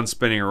are done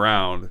spinning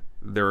around,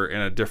 they're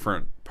in a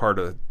different part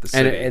of the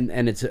city.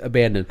 And it's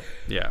abandoned.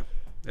 Yeah.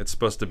 It's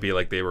supposed to be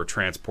like they were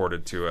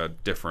transported to a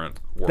different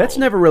world. That's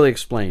never really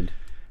explained.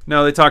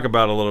 No, they talk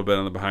about it a little bit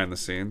on the behind the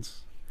scenes.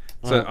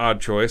 It's an odd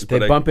choice.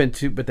 They bump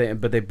into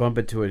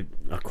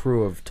a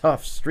crew of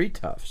street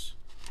toughs.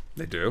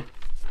 They do.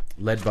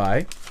 Led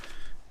by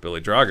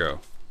Billy Drago.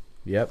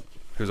 Yep.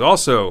 Who's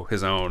also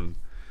his own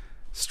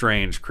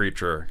strange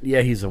creature.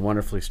 Yeah, he's a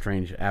wonderfully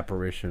strange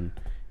apparition.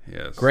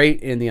 Yes.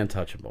 Great in The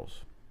Untouchables.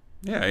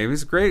 Yeah,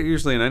 he's great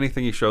usually in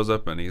anything he shows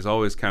up in. He's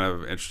always kind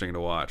of interesting to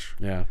watch.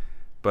 Yeah.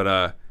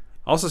 But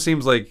also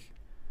seems like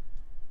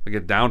a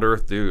down to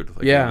earth dude.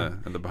 Like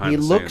in the behind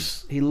the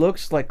scenes. He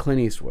looks like Clint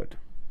Eastwood.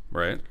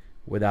 Right.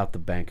 Without the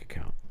bank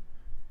account.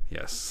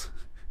 Yes.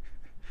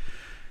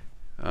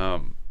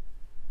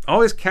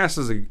 Always cast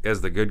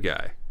as the good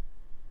guy.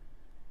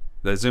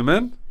 Did I zoom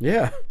in?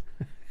 Yeah.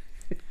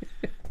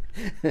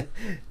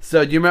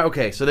 So do you remember?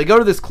 Okay, so they go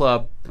to this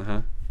club.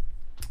 Uh-huh.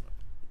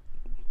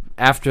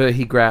 After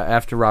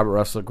Robert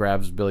Russell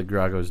grabs Billy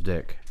Drago's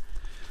dick.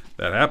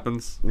 That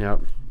happens.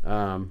 Yep.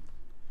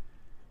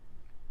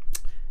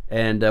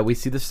 And we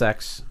see the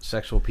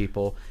sexual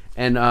people,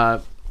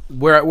 and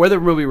where the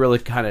movie really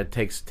kind of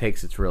takes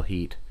its real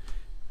heat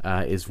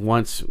is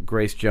once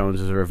Grace Jones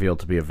is revealed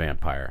to be a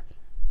vampire.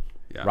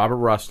 Yeah. Robert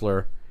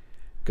Russler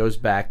goes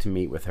back to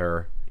meet with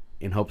her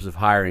in hopes of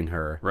hiring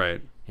her.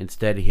 Right.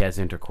 Instead, he has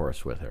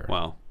intercourse with her.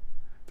 Well,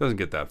 doesn't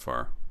get that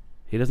far.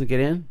 He doesn't get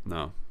in?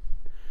 No.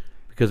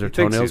 Because her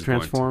toenails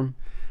transform?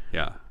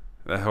 Yeah.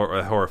 That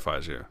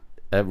horrifies you.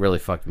 That really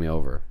fucked me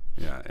over.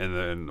 Yeah. And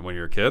then when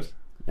you're a kid?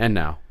 And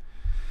now.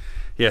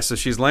 Yeah, so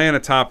she's laying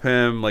atop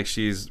him, like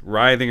she's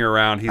writhing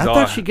around. I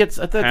thought they get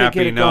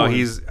it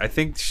going. I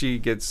think she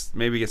gets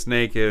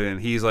naked, and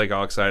he's like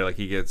all excited, like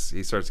he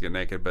starts to get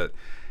naked, but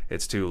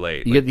it's too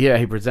late.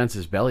 He presents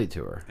his belly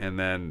to her, and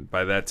then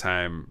by that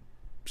time,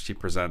 she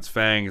presents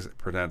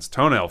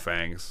toenail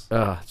fangs,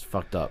 Ugh, it's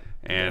fucked up.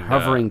 and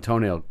Hovering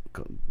toenail.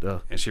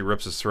 Ugh. and she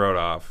rips his throat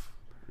off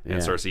and Yeah.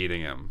 starts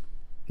eating him.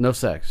 No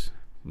sex.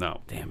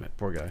 No. Damn it,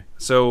 poor guy.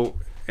 So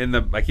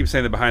I keep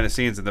saying the behind the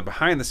scenes. In the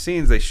behind the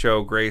scenes, they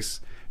show Grace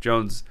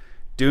Jones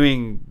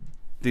doing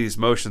these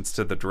motions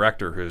to the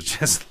director, who's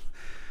just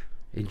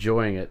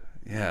Enjoying it.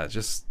 that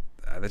just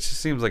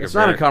seems like It's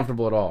not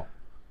uncomfortable at all.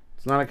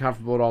 It's not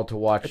uncomfortable at all to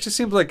watch it just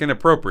seems like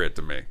inappropriate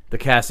to me. the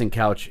casting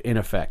couch in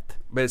effect.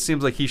 But it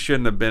seems like he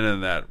shouldn't have been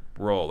in that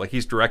role. Like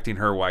he's directing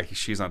her while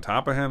she's on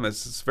top of him.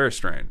 It's very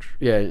strange.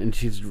 Yeah, and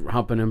she's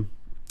humping him.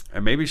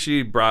 And maybe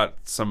she brought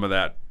some of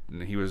that,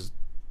 and she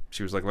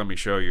was like, "Let me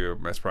show you."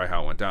 That's probably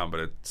how it went down. But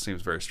it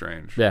seems very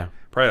strange. Yeah.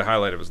 Probably the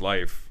highlight of his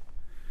life.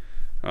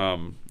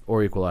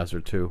 Or Equalizer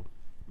 2.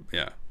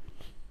 Yeah.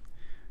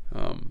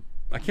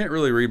 I can't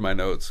really read my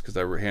notes because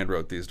I hand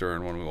wrote these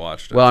during when we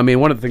watched it. Well, I mean,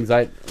 one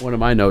of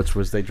my notes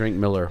was they drink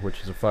Miller,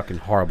 which is a fucking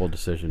horrible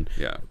decision.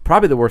 Yeah.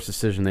 Probably the worst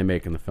decision they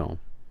make in the film.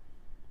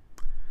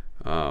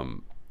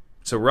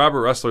 So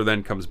Robert Russler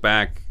then comes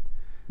back.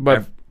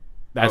 But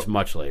that's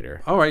much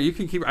later. All right, you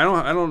can keep. I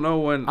don't know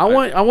when. I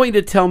want you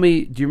to tell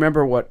me. Do you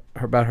remember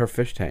about her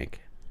fish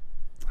tank?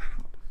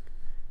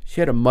 She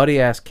had a muddy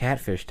ass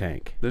catfish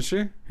tank. Did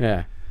she?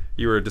 Yeah,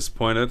 You were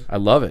disappointed. I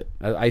love it.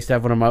 I used to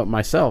have one of my,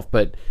 myself,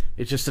 but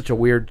it's just such a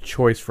weird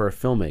choice for a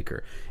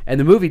filmmaker.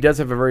 And the movie does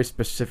have a very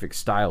specific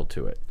style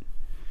to it,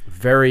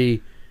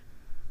 very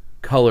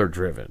color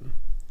driven.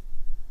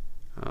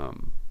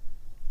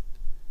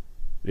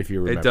 If you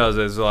remember, It does.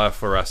 There's a lot of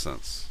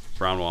fluorescence,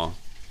 brown wall.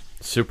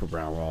 super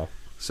brown wall.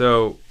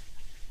 So,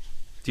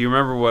 do you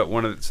remember what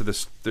one of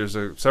there's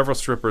several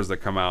strippers that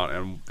come out,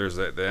 and there's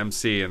the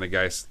MC and the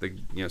guy,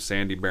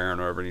 Sandy Barron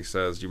or whatever, and he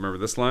says, "Do you remember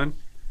this line?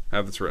 I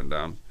have this written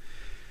down.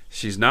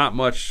 She's not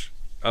much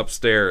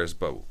upstairs,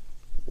 but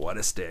what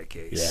a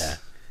staircase." Yeah,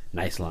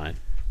 nice line.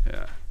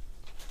 Yeah.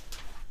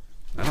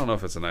 I don't know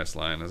if it's a nice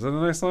line. Is it a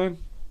nice line?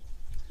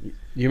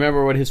 You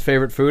remember what his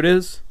favorite food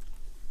is?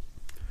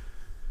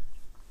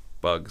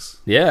 Bugs.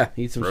 Yeah,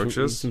 eat some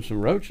Roaches? some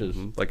roaches.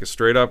 Like a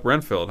straight up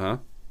Renfield, huh?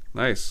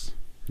 Nice.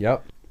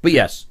 Yep. But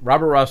yes,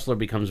 Robert Russler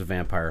becomes a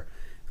vampire.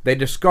 They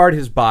discard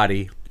his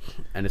body,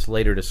 and it's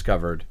later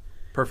discovered.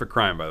 Perfect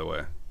crime, by the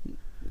way.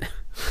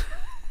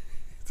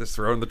 Just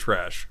throw in the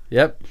trash.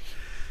 Yep.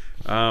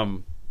 What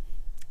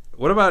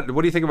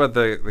do you think about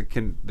the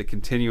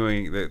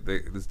continuing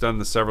it's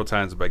done several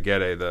times by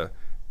Gede, the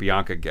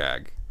Bianca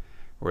gag,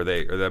 where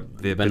the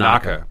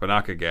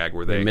Banaka gag,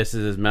 where He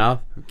misses his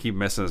mouth. keep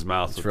missing his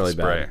mouth It's with really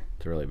the spray. bad.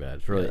 It's really bad.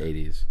 It's really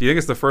 80s. Do you think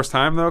it's the first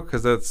time though?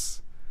 Because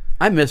that's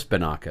I miss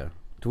Banaka.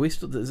 Is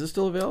this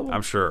still available?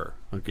 I'm sure.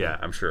 Okay. Yeah,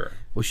 I'm sure.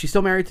 Was she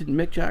still married to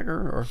Mick Jagger?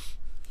 Or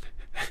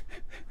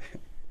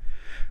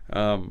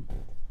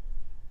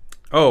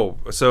Oh,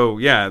 so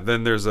yeah.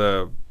 Then there's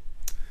a.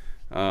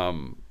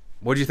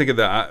 What do you think of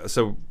that?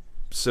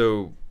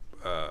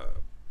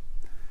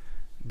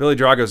 Billy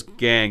Drago's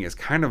gang is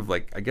kind of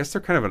like, I guess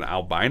they're kind of an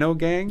albino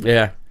gang,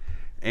 yeah.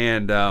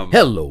 and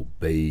Hello,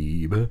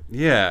 babe.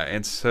 yeah,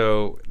 and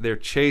so they're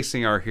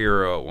chasing our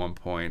hero at one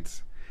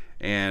point,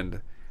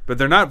 but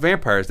they're not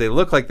vampires. They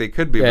look like they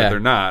could be, Yeah. but they're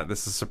not.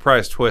 This is a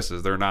surprise twist.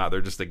 Is they're not.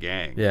 They're just a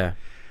gang. Yeah.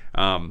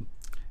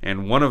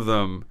 And one of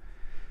them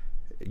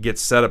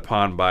gets set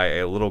upon by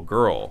a little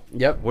girl.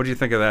 Yep. What do you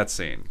think of that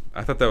scene?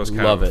 I thought that was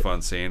kind Love of a it.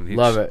 fun scene.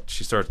 Love it.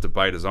 She starts to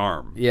bite his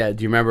arm. Yeah.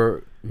 Do you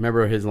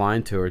remember his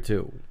line to her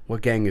too?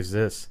 What gang is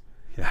this?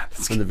 Yeah,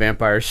 that's, When the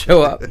vampires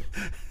show up.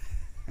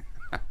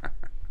 well,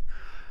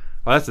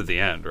 that's at the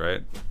end,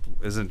 right?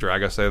 Isn't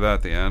Drago say that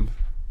at the end?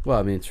 Well,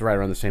 I mean, it's right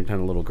around the same time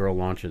the little girl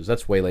launches.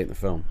 That's way late in the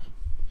film.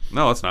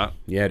 No, it's not.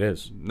 Yeah, it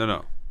is.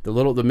 No.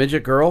 The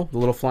midget girl, the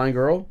little flying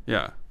girl.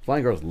 Yeah.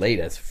 Flying girl's late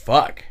as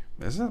fuck.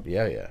 Is it?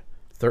 Yeah.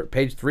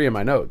 Page 3 of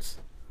my notes.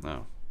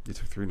 No. You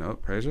took 3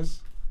 note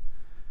pages?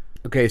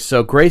 Okay,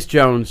 so Grace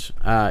Jones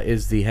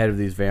is the head of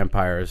these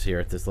vampires here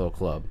at this little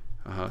club.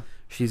 Uh-huh.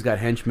 She's got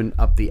henchmen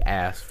up the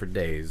ass for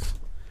days.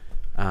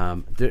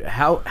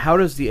 How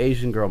does the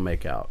Asian girl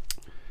make out?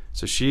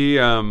 So she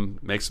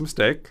makes a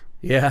mistake.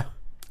 Yeah,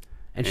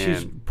 and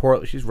And-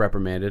 she's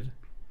reprimanded.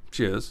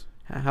 She is.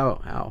 How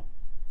Have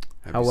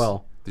How you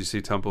well? Did you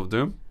see Temple of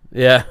Doom?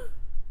 Yeah,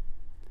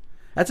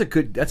 that's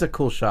a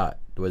cool shot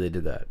the way they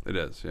did that. It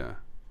is, yeah.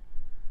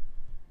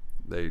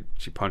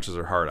 She punches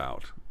her heart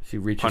out. She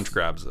reaches Punch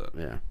grabs it.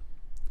 Yeah,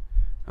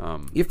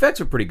 the effects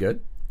are pretty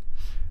good.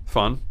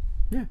 Fun.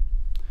 Yeah,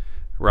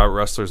 Robert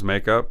Russler's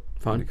makeup.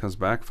 Fun. When he comes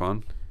back,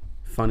 fun.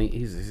 funny.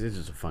 He's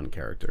just a fun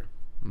character.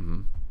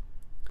 Mm-hmm.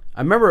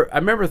 I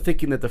remember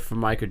thinking that the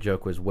Formica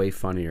joke was way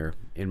funnier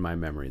in my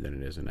memory than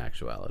it is in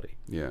actuality.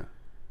 Yeah.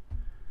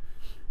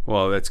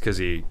 Well, that's because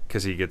he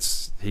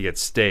gets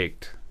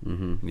staked,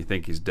 and you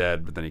think he's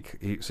dead, but then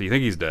so you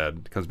think he's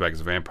dead. Comes back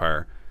as a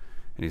vampire,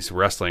 and he's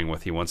wrestling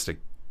with. He wants to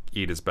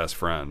eat his best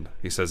friend.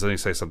 Doesn't he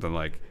say something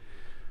like,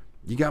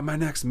 "You got my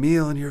next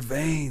meal in your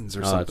veins"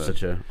 or something? That's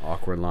such an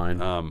awkward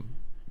line.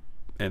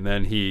 And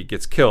then he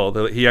gets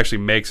killed. He actually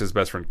makes his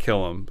best friend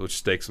kill him, which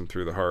stakes him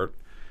through the heart.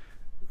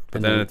 But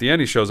And then then at the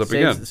end, he shows up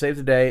again. Saves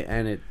the day,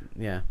 and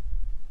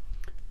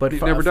But he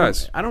never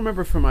dies. I don't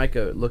remember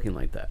Formica looking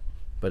like that,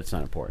 but it's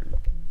not important.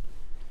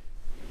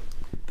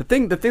 The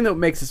thing that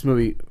makes this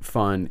movie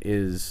fun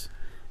is,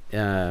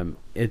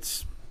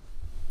 it's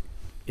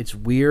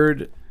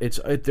weird.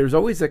 There's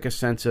always like a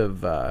sense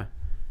of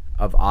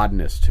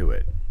oddness to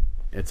it.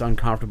 It's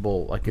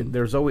uncomfortable. Like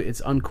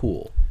it's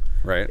uncool.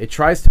 Right. It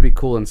tries to be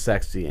cool and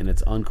sexy, and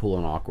it's uncool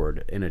and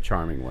awkward in a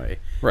charming way.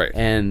 Right.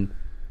 And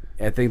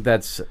I think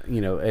that's,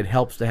 it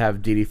helps to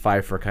have Dee Dee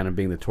Pfeiffer kind of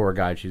being the tour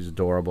guide. She's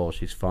adorable.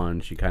 She's fun.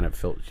 She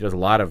does a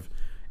lot of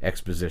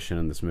exposition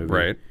in this movie.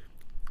 Right.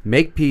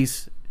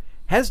 Makepeace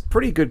has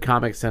pretty good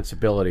comic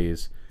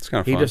sensibilities. It's kind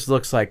of he fun. just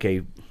looks like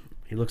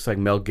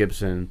Mel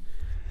Gibson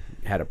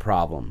had a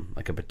problem,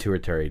 like a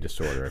pituitary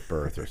disorder at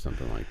birth or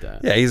something like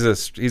that. Yeah, he's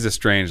a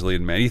strange lead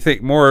man. You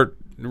think more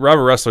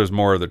Robert Russler's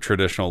more of the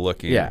traditional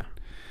looking. Yeah.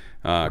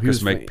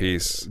 Chris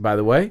Makepeace. By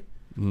the way,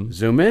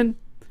 zoom in.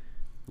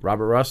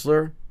 Robert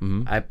Russler.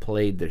 I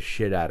played the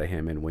shit out of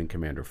him in Wing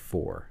Commander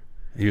 4.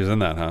 He was in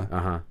that, huh?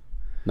 Uh-huh.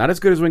 Not as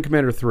good as Wing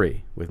Commander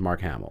 3 with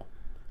Mark Hamill.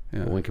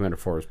 Yeah. But Wing Commander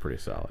 4 is pretty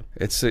solid.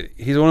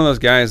 He's one of those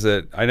guys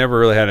that I never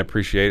really had an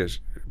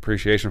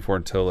appreciation for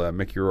until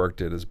Mickey Rourke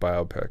did his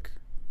biopic.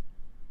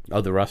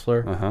 Oh, the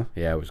Rustler? Uh-huh.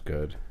 Yeah, it was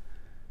good.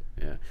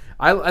 Yeah.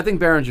 I think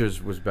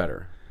Behringer's was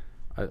better.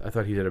 I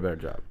thought he did a better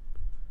job.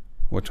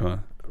 Which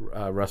one?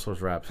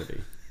 Rustler's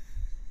Rhapsody.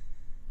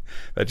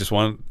 That just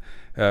won.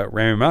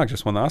 Rami Malek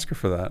just won the Oscar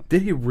for that.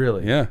 Did he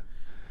really? Yeah.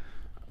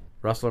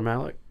 Rustler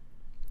Malek?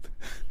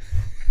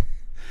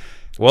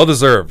 Well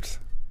deserved.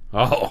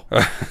 Oh,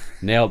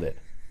 nailed it.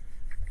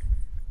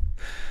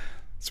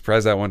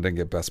 Surprised that one didn't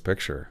get Best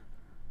Picture.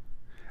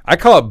 I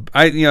call it.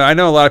 I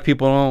know a lot of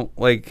people don't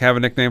like have a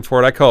nickname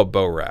for it. I call it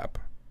Bo Rap.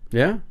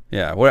 Yeah.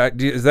 Yeah.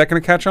 Is that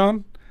going to catch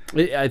on?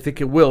 I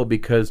think it will,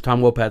 because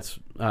Tom Wopat's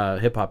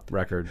hip hop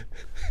record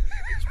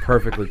is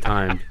perfectly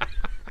timed.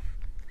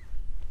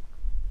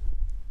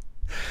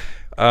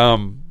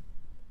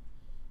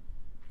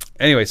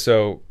 Anyway,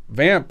 so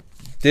Vamp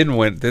didn't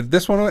win. Did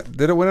this one?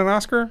 Did it win an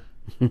Oscar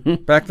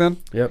back then?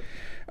 Yep.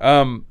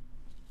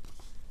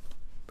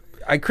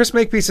 Chris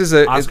Makepeace is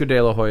a Oscar De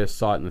La Hoya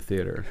saw it in the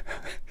theater.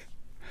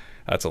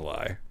 That's a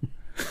lie.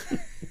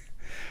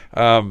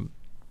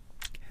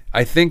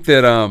 I think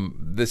that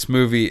this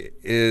movie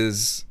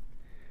is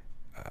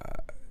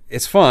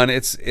it's fun.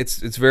 It's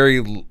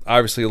very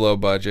obviously low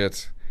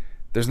budget.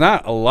 There's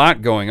not a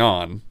lot going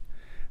on.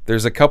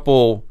 There's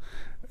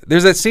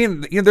that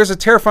scene. There's a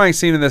terrifying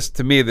scene in this,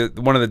 to me, that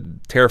one of the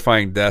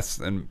terrifying deaths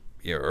and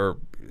or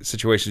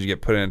situations you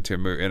get put into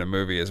in a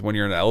movie is when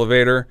you're in an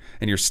elevator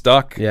and you're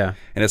stuck. Yeah.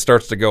 And it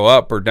starts to go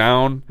up or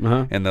down,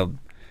 Uh-huh. and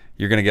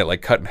you're gonna get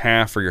like cut in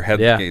half or your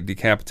head Yeah. get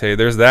decapitated.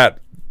 There's that.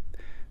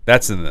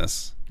 That's in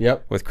this.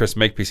 Yep. With Chris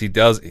Makepeace, he He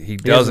has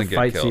doesn't a get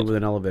fight killed. scene with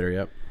an elevator.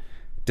 Yep.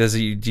 Does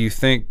he? Do you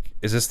think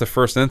is this the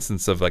first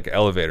instance of like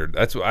elevator?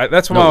 That's what I No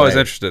was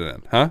way. interested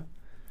in, huh?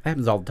 That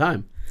happens all the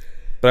time.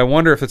 But I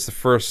wonder if it's the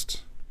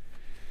first.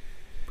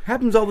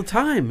 Happens all the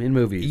time in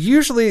movies.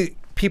 Usually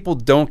people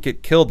don't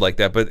get killed like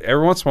that, but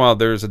every once in a while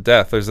there's a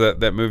death. There's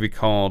that movie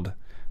called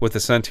with the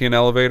sentient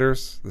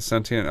elevators, the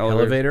sentient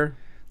Elevator.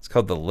 It's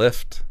called The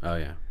Lift. Oh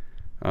yeah.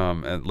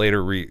 And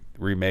later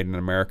remade in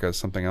America as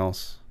something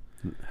else.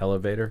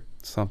 Elevator.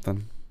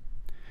 Something.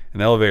 An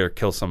elevator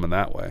kills someone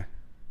that way.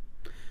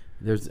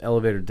 There's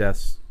elevator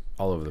deaths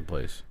all over the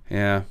place.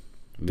 Yeah.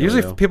 Emilio.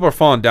 Usually if people are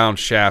falling down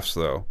shafts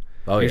though.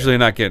 Oh, yeah. Usually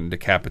not getting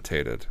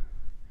decapitated.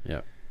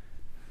 Yeah.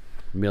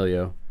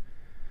 Emilio.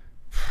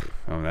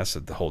 I mean, that's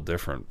a whole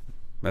different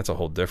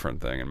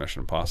thing in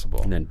Mission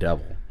Impossible. And then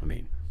Devil. I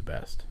mean, the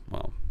best.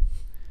 Well,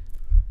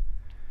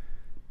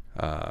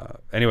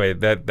 anyway,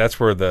 that's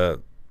where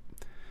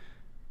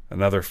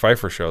another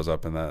Pfeiffer shows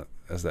up in that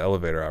as the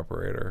elevator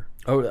operator.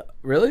 Oh,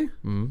 really?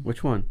 Mm-hmm.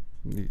 Which one?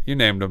 You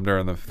named him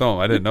during the film.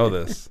 I didn't know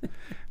this.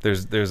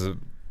 There's a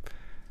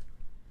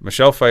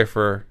Michelle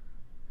Pfeiffer.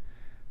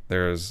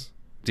 There's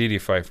Dee Dee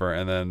Pfeiffer,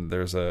 and then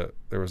there was an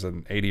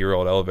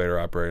 80-year-old elevator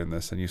operator in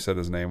this, and you said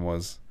his name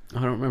was I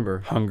don't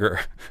remember. Hungar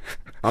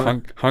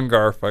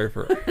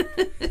Pfeiffer.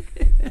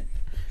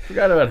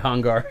 Forgot about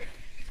Hungar.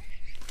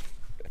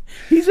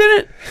 He's in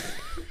it.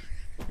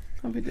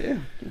 No big deal.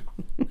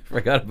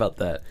 Forgot about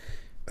that.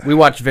 We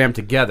watch Vamp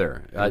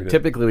together.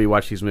 Typically, we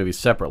watch these movies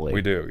separately.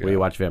 We do. Yeah. We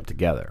watch Vamp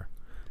together,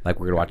 like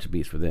we're gonna watch The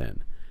Beast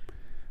Within.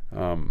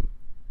 Trying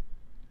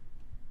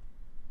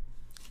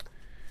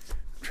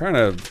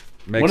to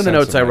make One of the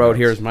sense notes I my wrote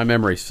here notes. is my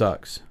memory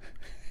sucks.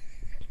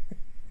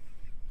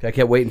 I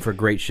kept waiting for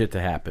great shit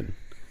to happen.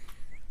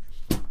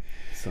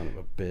 Son of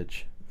a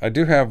bitch. I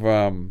do have.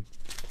 Let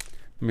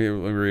me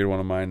read one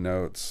of my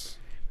notes.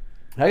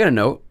 I got a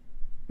note.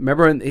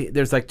 Remember,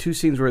 there's like two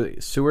scenes where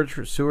sewer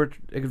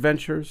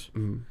adventures.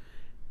 Mm-hmm.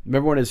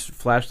 Remember when his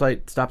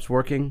flashlight stops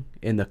working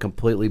in the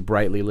completely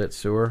brightly lit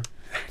sewer?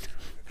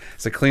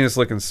 It's the cleanest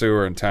looking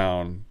sewer in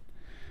town.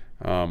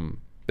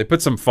 They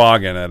put some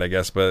fog in it, I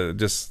guess, but it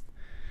just.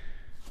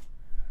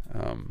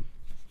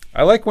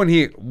 I like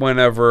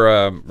whenever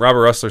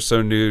Robert Russler's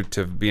so new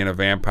to being a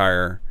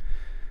vampire,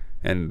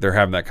 and they're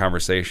having that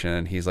conversation,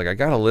 and he's like, I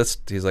got a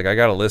list. He's like, I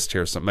got a list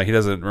here. Something like he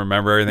doesn't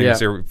remember everything.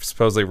 Yeah. He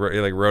supposedly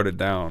wrote it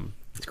down.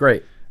 It's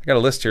great. I got a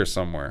list here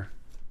somewhere.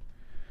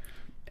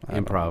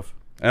 Improv.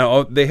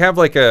 And they have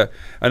like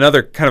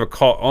another kind of a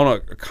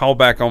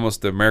callback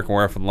almost to American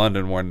Werewolf in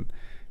London when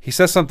he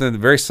says something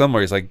very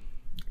similar. He's like,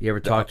 You ever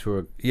talk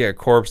to a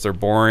corpse? They're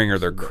boring or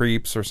they're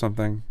creeps or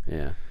something.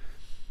 Yeah.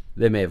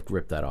 They may have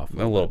ripped that off.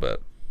 A little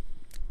bit.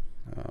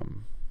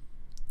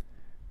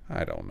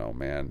 I don't know,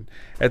 man.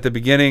 At the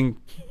beginning,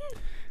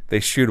 they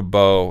shoot a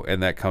bow,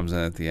 and that comes in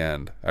at the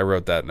end. I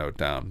wrote that note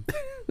down.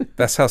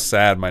 That's how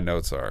sad my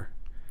notes are.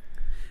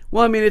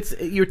 Well, I mean,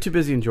 you're too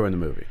busy enjoying the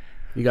movie.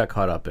 You got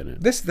caught up in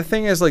it. The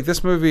thing is, like,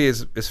 this movie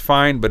is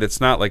fine, but it's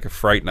not like a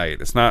Fright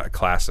Night. It's not a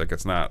classic.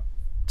 It's not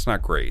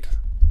great.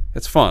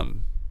 It's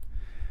fun,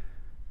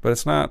 but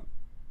it's not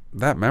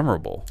that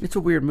memorable. It's a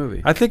weird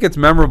movie. I think it's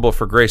memorable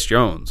for Grace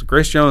Jones.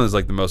 Grace Jones is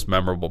like the most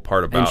memorable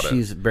part about it. And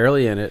she's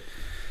barely in it.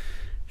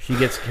 She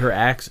gets her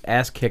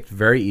ass kicked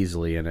very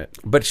easily in it.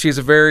 But she's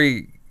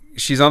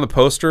on the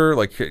poster,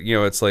 like, you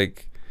know, it's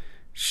like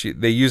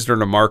they used her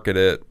to market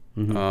it.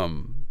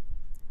 Mm-hmm.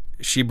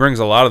 She brings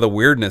a lot of the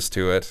weirdness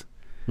to it.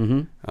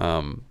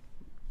 Mm-hmm.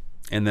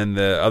 And then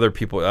the other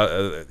people,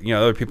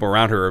 other people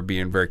around her are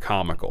being very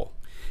comical.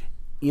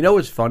 You know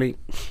what's funny?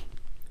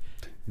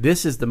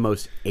 This is the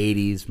most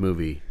 80s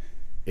movie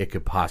it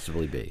could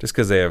possibly be. Just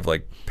because they have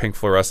like pink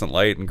fluorescent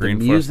light and green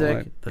fluorescent light.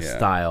 The music, the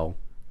style,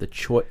 the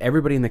choice,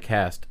 everybody in the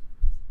cast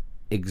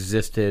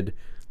existed,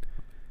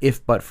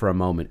 if but for a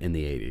moment, in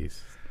the 80s.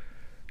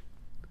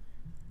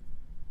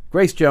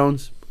 Grace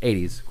Jones,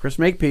 80s. Chris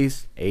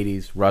Makepeace,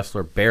 80s.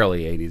 Rustler,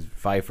 barely 80s.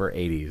 Pfeiffer,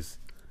 80s.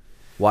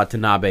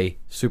 Watanabe,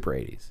 super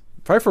 80s.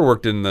 Pfeiffer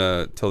worked in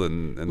the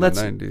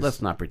 90s.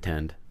 Let's not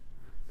pretend.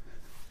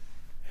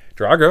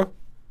 Drago.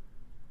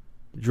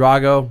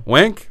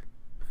 Wink.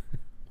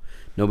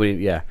 Nobody,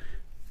 yeah.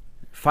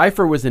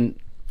 Pfeiffer was in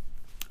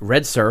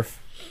Red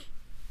Surf,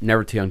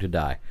 Never Too Young to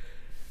Die.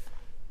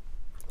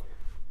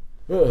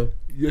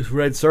 Just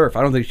Red Surf.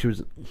 I don't think she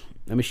was...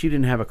 I mean, she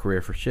didn't have a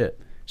career for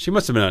shit. She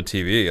must have been on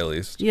TV, at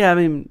least. Yeah, I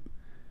mean...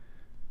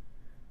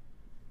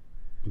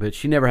 But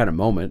she never had a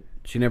moment.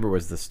 She never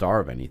was the star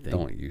of anything.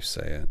 Don't you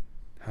say it.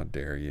 How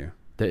dare you.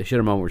 She had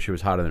a moment where she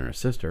was hotter than her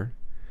sister.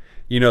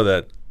 You know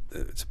that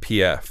it's a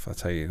PF.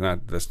 That's how you...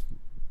 Not this...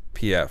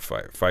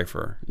 PF,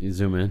 Pfeiffer. You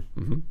zoom in.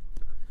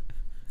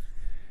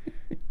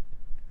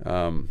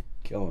 Mm-hmm.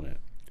 Killing it.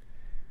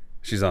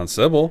 She's on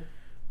Sybil.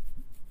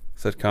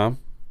 Sitcom.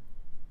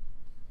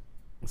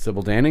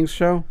 Sybil Danning's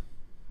show?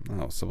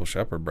 Oh, Sybil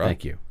Shepherd, bro.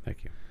 Thank you.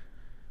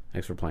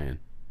 Thanks for playing.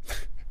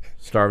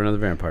 Star of another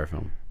vampire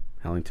film.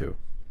 Howling 2.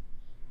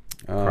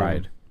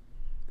 Cried.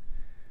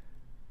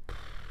 Do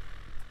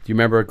you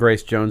remember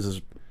Grace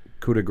Jones's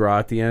coup de grace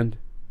at the end?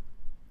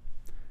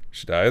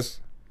 She dies?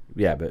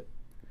 Yeah, but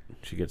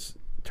she gets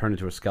turned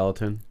into a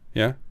skeleton.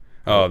 Yeah?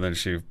 Oh, then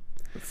she...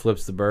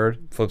 Flips the bird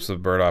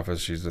off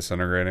as she's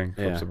disintegrating.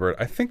 Flips the bird.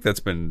 I think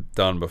that's been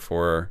done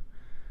before.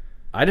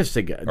 I just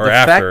think... Or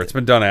after. It's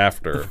been done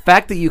after. The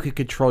fact that you could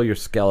control your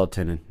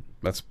skeleton...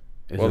 Put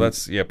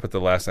the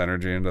last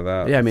energy into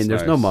that. Yeah, I mean,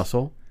 there's no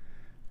muscle.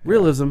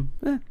 Realism.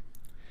 I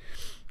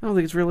don't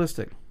think it's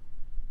realistic.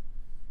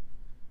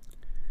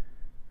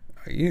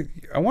 I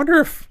wonder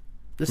if...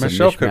 This is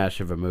a mishmash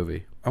of a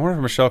movie. I wonder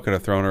if Michelle could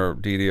have thrown her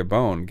Dee Dee a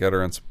bone, get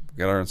her in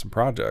some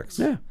projects.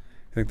 Yeah.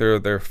 I think they're...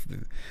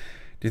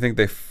 Do you think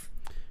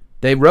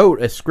they wrote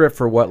a script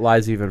for What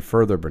Lies Even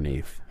Further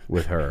Beneath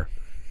with her,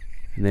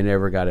 and they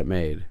never got it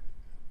made.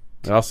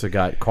 They also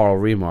got Carl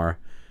Remar.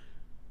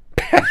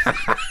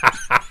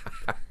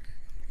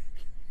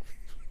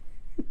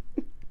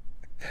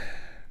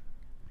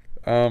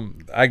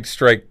 I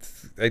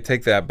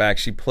take that back.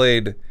 She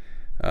played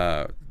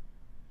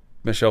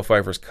Michelle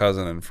Pfeiffer's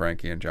cousin in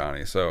Frankie and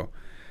Johnny, so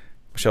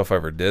Michelle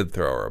Pfeiffer did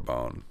throw her a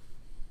bone.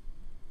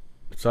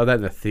 Saw that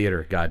in the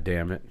theater, god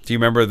damn it. Do you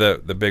remember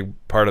the big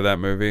part of that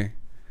movie?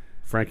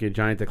 Frankie and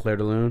Johnny at the Claire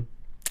de Lune?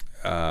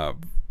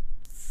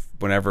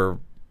 Whenever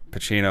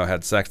Pacino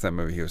had sex in that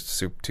movie, he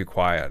was too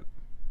quiet.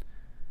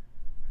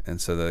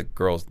 And so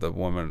the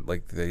woman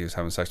like that he was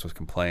having sex with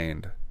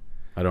complained.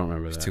 I don't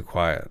remember that. He was too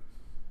quiet.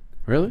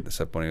 Really?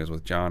 Except when he was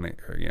with Johnny,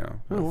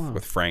 or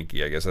with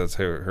Frankie, I guess that's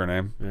her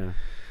name. Yeah.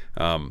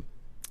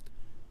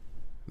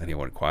 Then he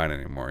wasn't quiet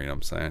anymore, you know what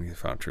I'm saying? He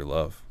found true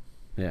love.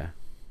 Yeah.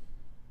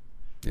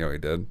 You know what he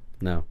did?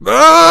 No.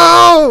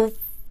 Oh!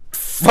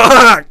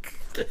 Fuck!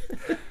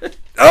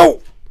 Oh!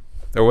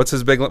 Or what's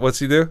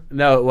he do?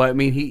 No, well, I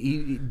mean,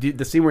 he did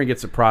the scene where he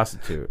gets a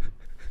prostitute.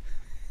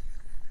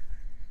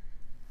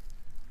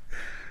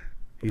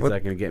 He's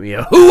not going to get me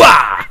a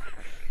hoo-ah!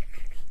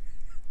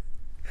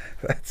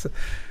 Can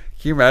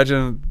you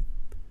imagine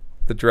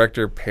the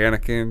director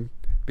panicking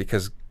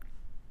because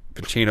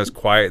Pacino's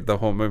quiet the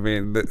whole movie,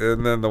 and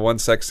then the one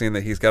sex scene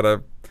that he's got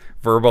to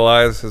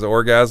verbalize his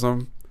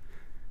orgasm?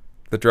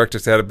 The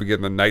director's had to be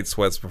getting the night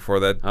sweats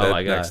before that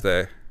next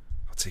day.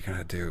 What's he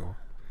gonna do?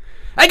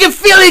 I can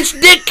feel its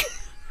dick.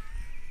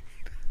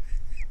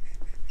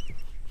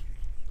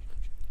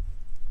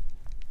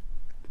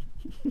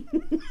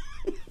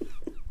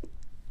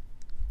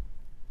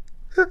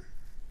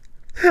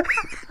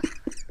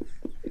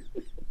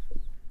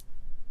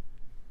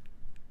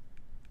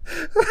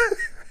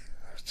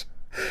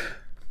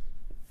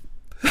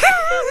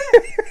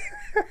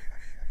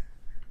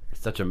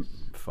 Such a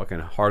fucking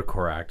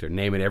hardcore actor,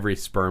 naming every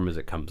sperm as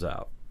it comes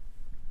out.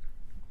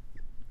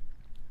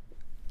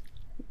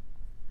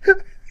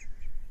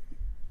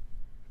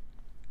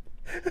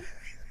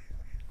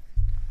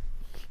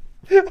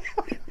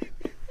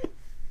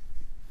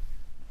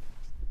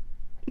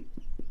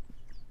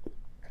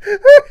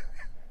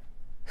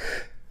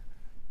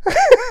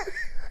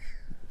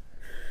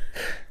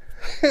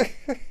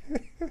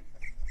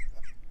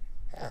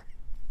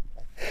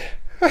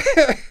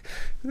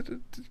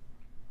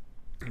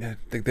 I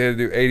think they had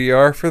to do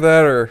ADR for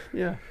that, or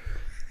Yeah.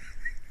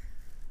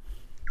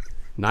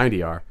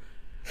 90R.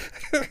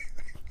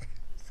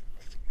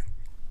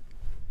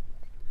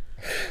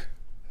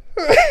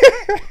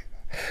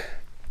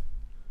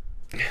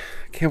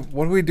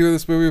 what do we do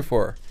this movie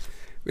for?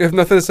 We have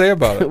nothing to say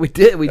about it. we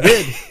did.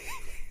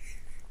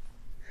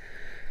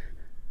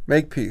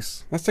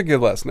 Makepeace. That's a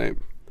good last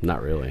name.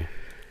 Not really.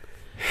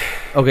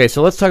 Okay,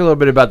 so let's talk a little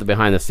bit about the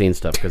behind the scenes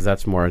stuff because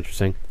that's more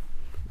interesting.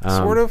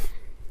 Sort of.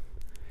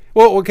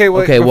 Well, okay.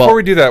 Before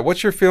we do that,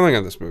 what's your feeling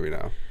on this movie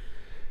now?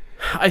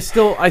 I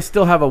still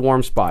have a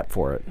warm spot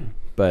for it,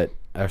 but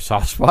a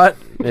soft spot,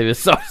 maybe a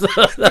soft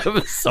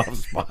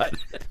spot.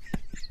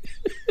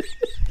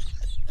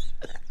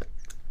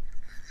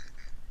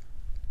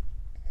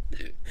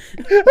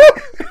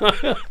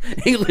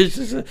 English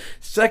is a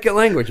second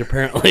language,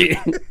 apparently.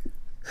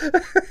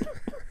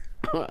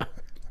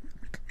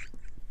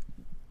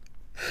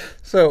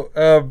 So,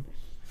 I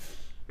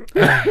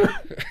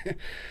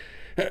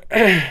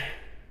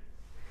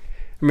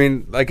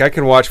mean, like, I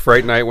can watch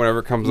Fright Night whenever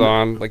it comes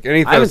on. Like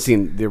anything. I haven't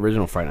seen the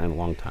original Fright Night in a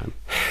long time.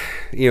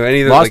 You know,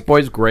 any of the Lost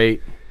Boys,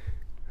 great.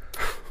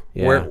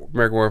 Yeah.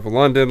 American Werewolf in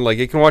London. Like,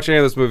 you can watch any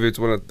of those movies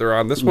when they're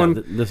on. This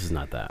one, this is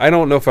not that. I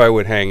don't know if I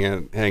would hang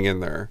in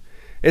there.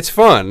 It's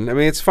fun. I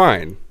mean, it's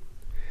fine,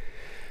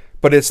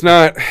 but it's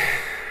not.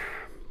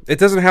 It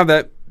doesn't have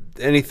that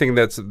anything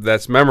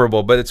that's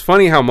memorable. But it's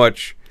funny how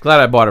much. Glad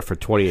I bought it for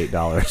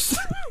 $28.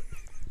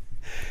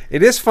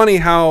 It is funny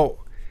how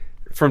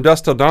From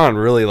Dusk Till Dawn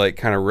really like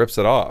kind of rips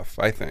it off.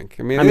 I think.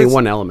 I mean,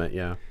 one element,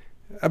 yeah,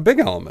 a big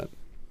element.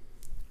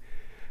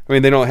 I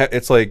mean, they don't.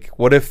 It's like,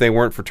 what if they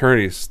weren't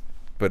fraternities,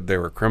 but they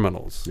were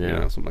criminals? Yeah. You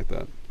know, something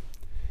like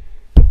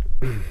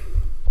that.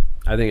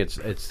 I think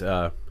it's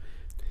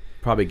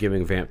probably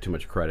giving Vamp too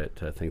much credit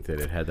to think that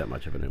it had that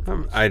much of an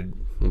influence.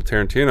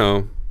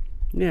 Tarantino.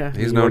 Yeah,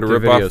 he's known to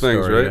rip off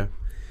things, right?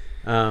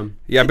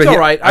 Yeah, but all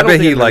right. I bet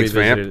he likes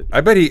Vamp.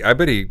 I bet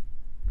he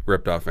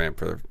ripped off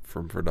Vamp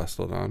from Dusk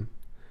Till Dawn.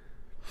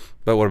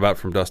 But what about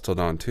From Dusk Till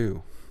Dawn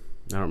 2?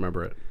 I don't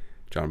remember it.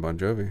 John Bon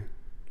Jovi.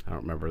 I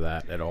don't remember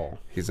that at all.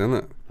 He's in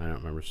it. I don't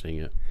remember seeing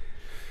it.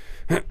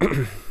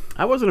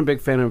 I wasn't a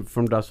big fan of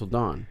From Dusk Till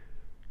Dawn.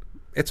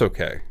 It's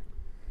okay.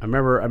 I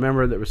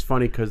remember that it was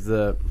funny because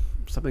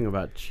something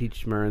about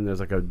Cheech Marin. There's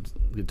like a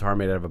guitar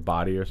made out of a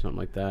body or something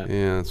like that.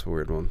 Yeah, that's a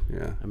weird one.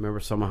 Yeah. I remember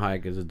Salma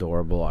Hayek is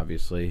adorable,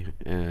 obviously,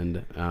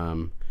 and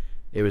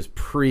it was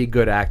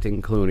pre-good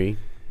acting Clooney,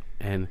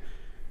 and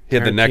he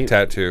had the neck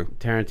tattoo.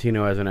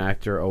 Tarantino as an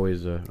actor,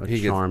 always a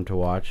charm to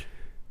watch.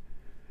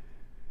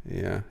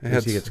 Yeah, he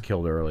gets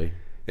killed early.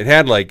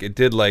 It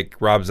did like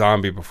Rob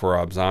Zombie before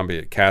Rob Zombie.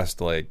 It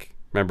cast it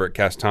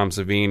cast Tom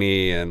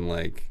Savini and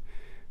like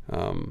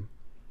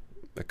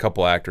a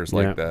couple actors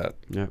like that.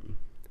 Yeah.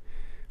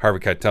 Harvey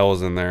Keitel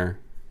was in there.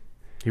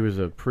 He was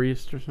a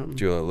priest or something?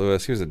 Juliette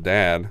Lewis. He was a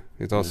dad.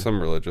 He's also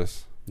some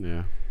religious.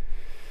 Yeah.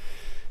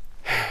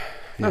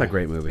 Not a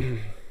great movie.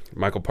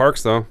 Michael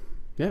Parks, though.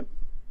 Yep.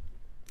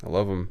 I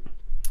love him.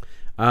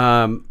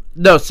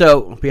 No,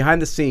 so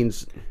behind the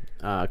scenes,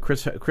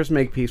 Chris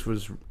Makepeace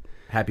was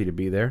happy to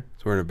be there.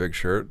 He's wearing a big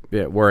shirt.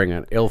 Yeah, wearing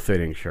an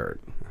ill-fitting shirt.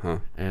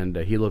 Huh. And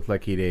he looked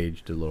like he'd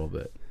aged a little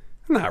bit.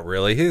 Not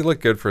really. He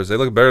looked good for his age. He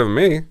looked better than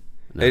me.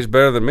 No. Aged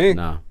better than me.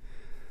 No.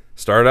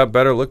 Started out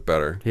better, looked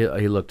better.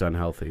 He looked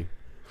unhealthy.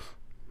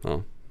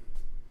 Oh.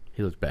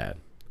 He looked bad.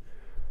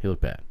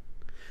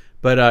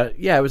 But,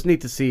 yeah, it was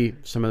neat to see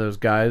some of those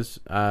guys.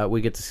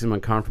 We get to see some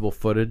uncomfortable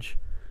footage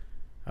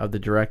of the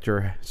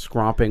director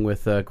scromping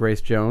with Grace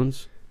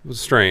Jones. It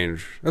was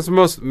strange. That's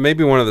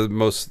maybe one of the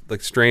most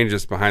like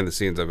strangest behind the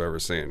scenes I've ever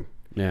seen.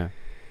 Yeah.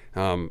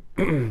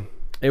 It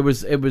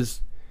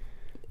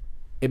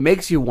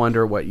makes you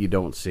wonder what you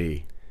don't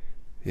see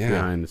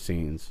behind the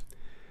scenes.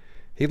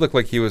 He looked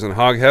like he was in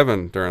hog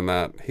heaven during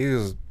that. He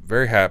was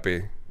very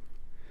happy.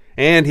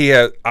 And he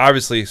had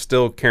obviously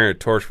still carrying a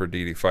torch for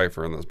Dee Dee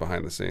Pfeiffer in those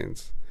behind the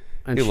scenes.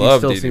 And he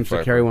still seems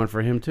to carry one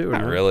for him too.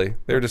 Not really.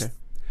 They were just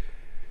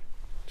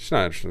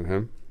not interested in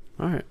him.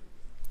 All right.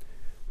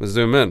 Let's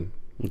zoom in.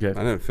 Okay.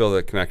 I didn't feel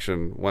the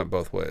connection went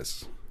both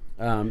ways.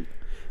 I'm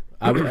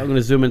going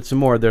to zoom in some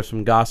more. There's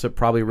some gossip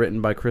probably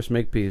written by Chris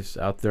Makepeace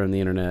out there on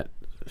the internet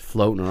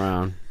floating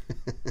around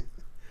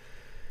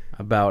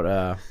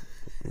about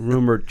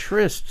rumored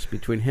trysts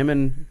between him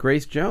and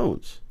Grace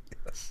Jones.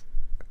 Yes.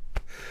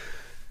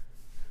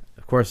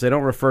 Of course, they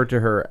don't refer to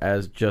her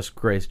as just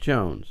Grace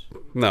Jones.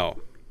 No.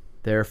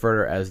 They refer to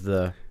her as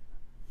the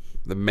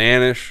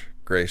mannish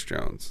Grace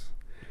Jones.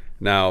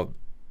 Now,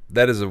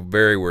 that is a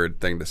very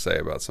weird thing to say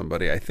about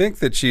somebody. I think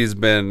that she's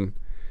been,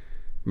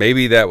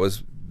 maybe that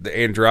was, the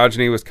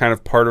androgyny was kind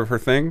of part of her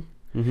thing.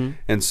 Mm-hmm.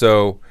 And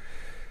so,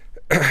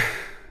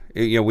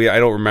 you know, I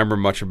don't remember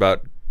much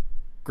about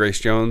Grace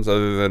Jones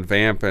other than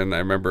Vamp, and I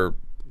remember,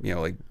 you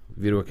know, like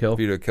View to a Kill.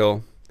 View to a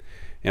Kill.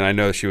 And I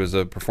know she was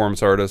a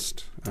performance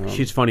artist.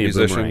 She's funny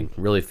musician. in Boomerang.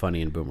 Really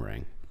funny in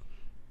Boomerang.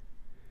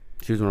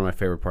 She was one of my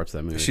favorite parts of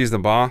that movie. She's the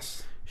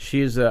boss.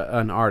 She's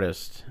an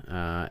artist,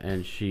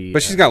 and she.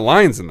 But she's got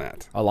lines in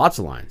that. Lots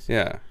of lines.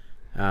 Yeah.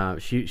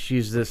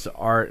 She's this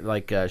art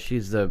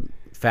she's the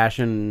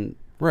fashion.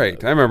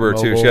 Right. I remember her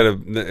too. She had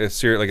a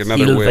series like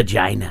another Steel wig.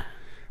 vagina.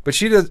 But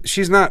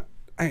she's not.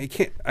 I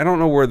don't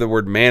know where the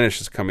word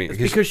mannish is coming. It's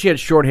because she had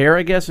short hair,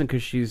 I guess, and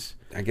because she's.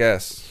 I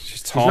guess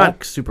she's tall. She's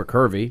not super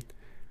curvy.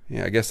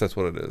 Yeah, I guess that's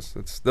what it is.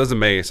 It doesn't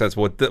make sense.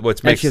 What's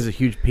And makes she has a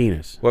huge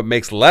penis. What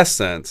makes less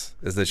sense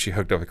is that she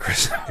hooked up with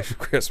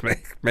Chris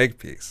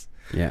Makepeace.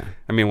 Yeah.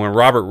 I mean, when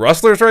Robert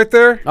Russler's right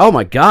there. Oh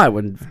my God!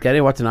 When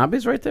Getty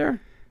Watanabe's right there.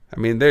 I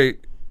mean,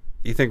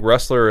 you think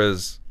Russler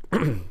is?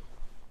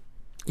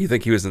 You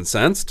think he was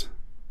incensed?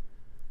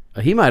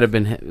 He might have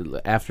been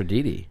after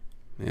Dee Dee.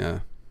 Yeah,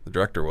 the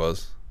director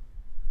was.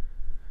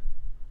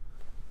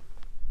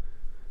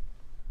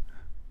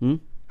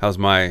 How's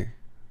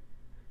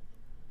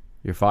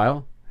your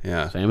file?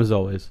 Yeah. Same as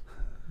always.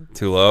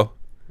 Too low?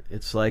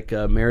 It's like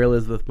Mary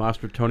Elizabeth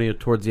Mastrantonio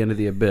towards the end of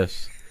The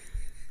Abyss.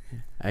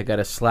 I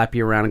gotta slap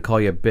you around and call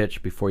you a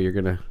bitch before you're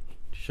gonna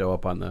show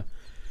up on the.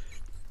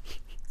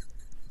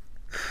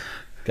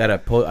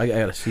 I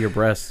gotta see your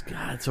breasts.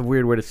 God, it's a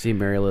weird way to see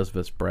Mary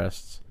Elizabeth's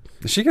breasts.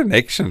 Does she get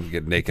naked? She shouldn't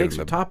get naked. Takes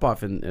her top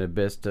off in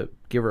Abyss to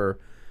give her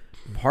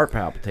heart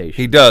palpitation.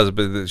 He does,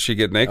 but does she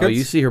get naked? Oh,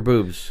 you see her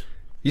boobs.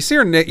 You see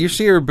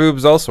her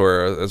boobs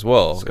elsewhere as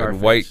well.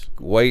 Scarface.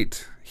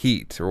 White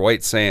Heat or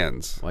White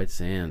Sands. White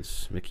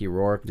Sands. Mickey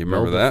Rourke. Do you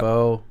remember that?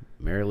 Defoe,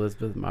 Mary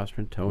Elizabeth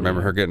Mastrantonio.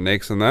 Remember her getting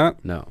naked in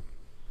that? No.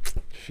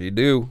 She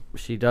do.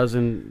 She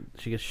doesn't.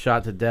 She gets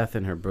shot to death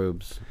in her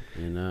boobs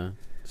in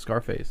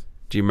Scarface.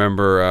 Do you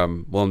remember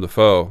Willem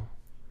Dafoe?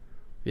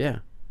 Yeah.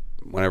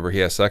 Whenever he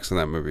has sex in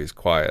that movie, he's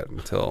quiet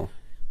until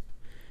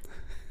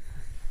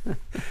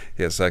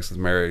he has sex with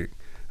Mary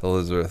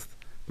Elizabeth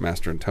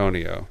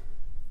Mastrantonio.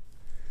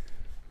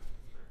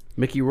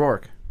 Mickey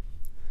Rourke.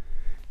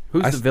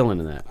 Who's the villain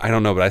in that? I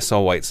don't know, but I saw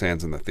White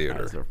Sands in the theater.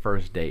 That was our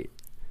first date.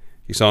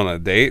 You saw it on a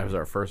date? That was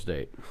our first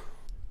date.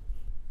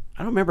 I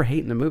don't remember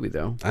hating the movie,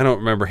 though. I don't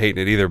remember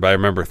hating it either, but I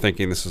remember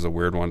thinking this is a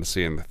weird one to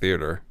see in the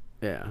theater.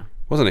 Yeah.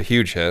 Wasn't a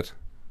huge hit.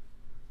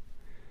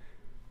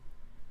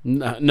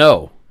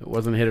 No, it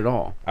wasn't a hit at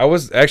all. I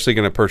was actually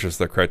going to purchase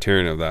the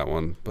Criterion of that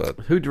one, but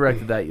who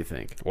directed that? You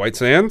think? White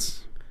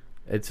Sands?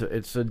 It's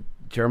a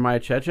Jeremiah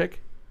Chechik,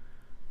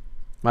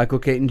 Michael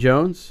Caton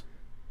Jones,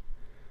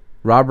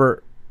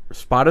 Robert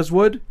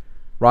Spottiswoode,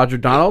 Roger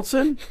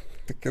Donaldson.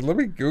 Let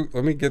me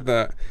get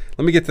the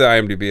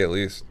IMDb at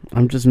least.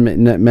 I'm just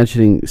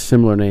mentioning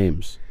similar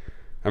names.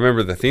 I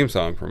remember the theme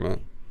song from it.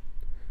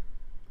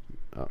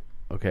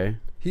 Okay.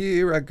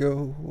 Here I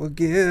go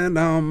again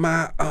on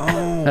my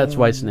own. That's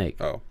Whitesnake.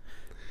 Oh.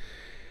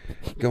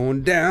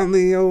 Going down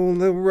the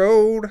old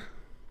road.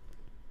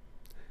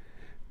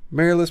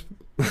 Mary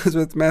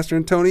Elizabeth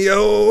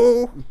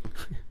Mastrantonio.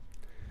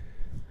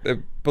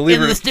 In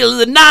the still of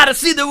the night, I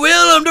see the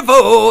Willem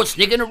Dafoe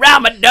sneaking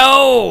around my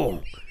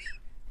door.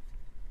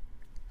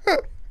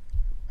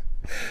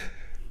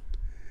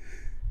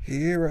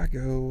 Here I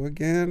go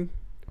again.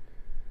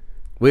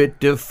 With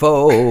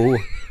Dafoe.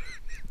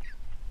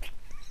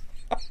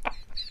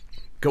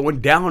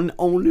 Going down the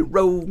only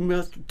road,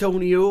 Mr.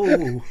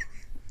 Tonio.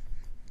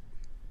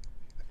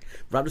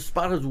 Robert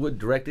Spottiswoode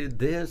directed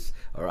this,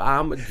 or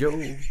I'm a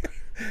Joe.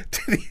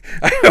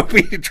 I hope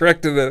he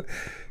directed it,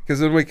 because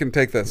then we can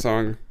take that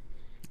song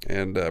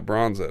and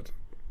bronze it.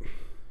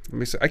 Let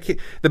me see. I can't.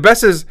 The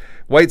best is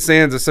White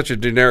Sands is such a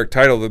generic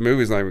title. The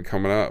movie's not even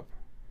coming up.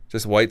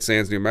 Just White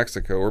Sands, New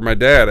Mexico, where my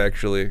dad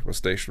actually was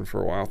stationed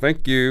for a while.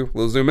 Thank you.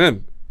 We'll zoom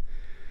in.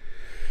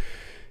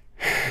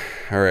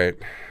 All right.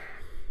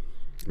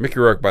 Mickey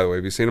Rourke, by the way,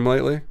 have you seen him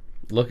lately?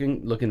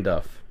 Looking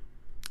duff.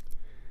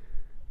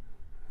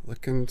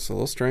 Looking a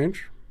little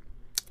strange.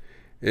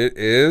 It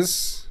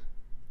is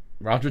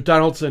Roger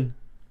Donaldson.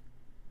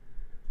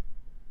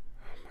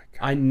 Oh my God.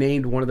 I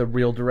named one of the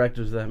real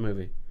directors of that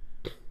movie.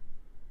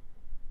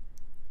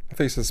 I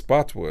think he said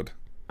Spotswood.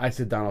 I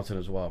said Donaldson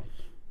as well.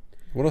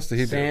 What else did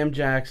he do? Sam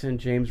Jackson,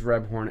 James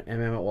Rebhorn,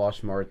 M. Emmett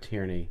Walsh, Maura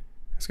Tierney.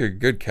 That's a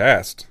good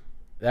cast.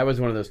 That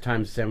was one of those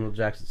times Samuel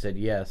Jackson said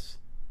yes.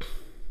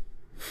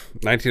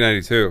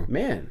 1992.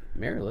 Man,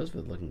 Mary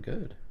Elizabeth looking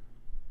good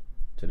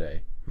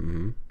today.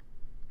 Mm-hmm.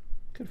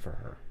 Good for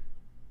her.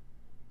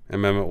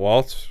 M. Emmett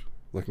Walsh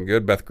looking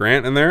good. Beth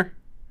Grant in there.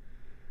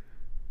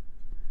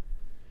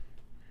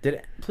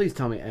 Please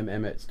tell me M.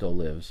 Emmett still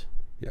lives.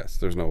 Yes,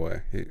 there's no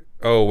way.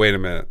 Oh, wait a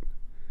minute.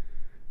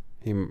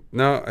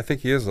 No, I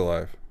think he is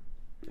alive.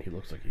 He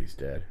looks like he's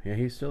dead. Yeah,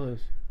 he still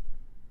is.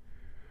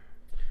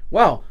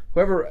 Well,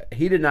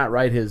 he did not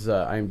write his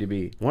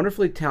IMDb.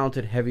 Wonderfully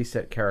talented,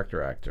 heavy-set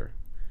character actor.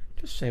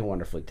 Just say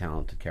wonderfully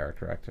talented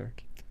character actor.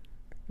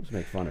 Let's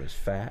make fun of his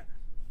fat.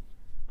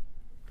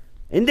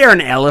 Isn't there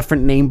an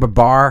elephant named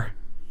Babar?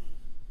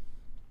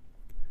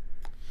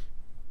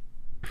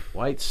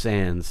 White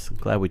Sands. I'm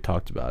glad we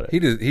talked about it.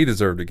 He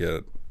deserved to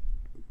get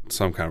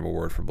some kind of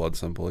award for Blood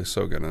Simple. He's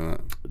so good in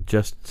it.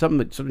 Just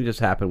something just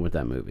happened with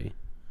that movie.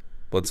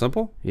 Blood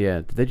Simple? Yeah.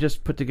 Did they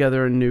just put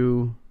together a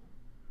new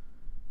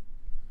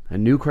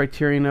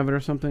criterion of it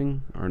or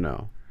something? Or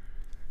no?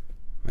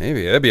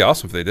 Maybe. That'd be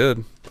awesome if they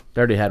did. They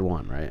already had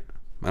one, right?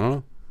 I don't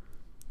know.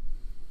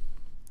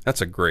 That's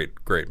a great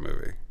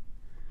movie.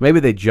 Maybe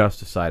they just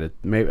decided.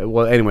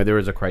 Well, anyway, there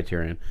is a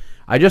criterion.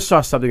 I just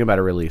saw something about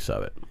a release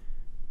of it.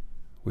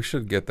 We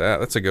should get that.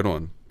 That's a good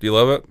one. Do you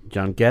love it?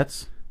 John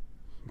Getz.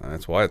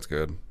 That's why it's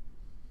good.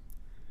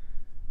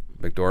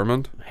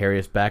 McDormand.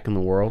 Hairiest back in the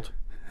world.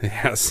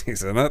 Yes,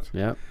 he's in it.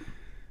 Yep.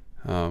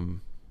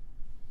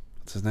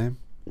 What's his name?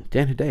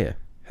 Dan Hedaya.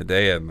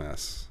 Hedaya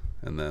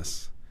in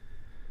this.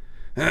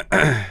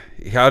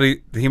 How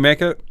did he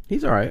make it?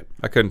 He's all right.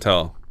 I couldn't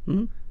tell.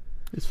 Mm-hmm.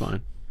 It's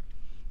fine.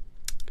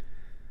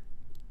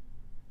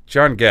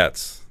 John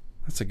Getz.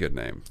 That's a good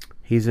name.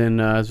 He's in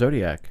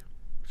Zodiac,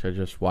 which I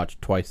just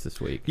watched twice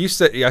this week. You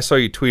said I saw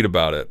you tweet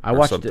about it. I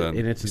watched something. it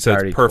in its you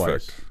said entirety it's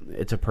perfect. twice.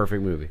 It's a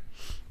perfect movie.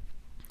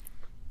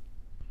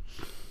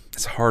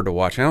 It's hard to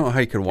watch. I don't know how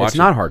you could watch it. It's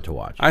not hard to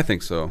watch. I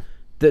think so.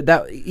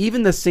 That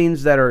even the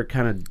scenes that are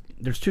kind of...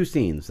 There's two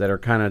scenes that are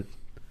kind of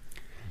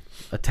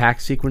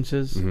attack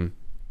sequences,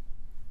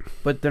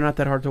 but they're not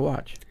that hard to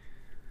watch.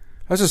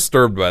 I was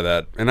disturbed by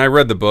that, and I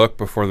read the book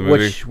before the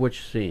movie.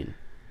 Which scene?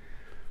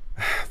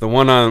 The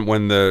one on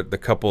when the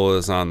couple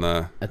is on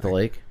the... At the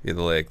lake? Yeah,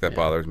 the lake. That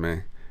bothers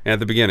me. And at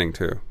the beginning,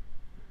 too.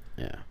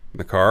 Yeah. In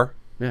the car?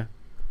 Yeah.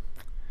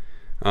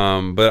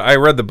 But I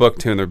read the book,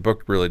 too, and the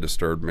book really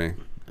disturbed me.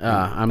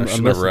 I'm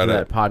listening to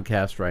that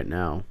podcast right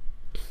now.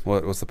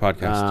 What's the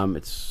podcast?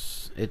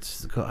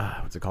 It's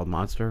what's it called?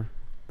 Monster.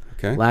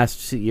 Okay.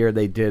 Last year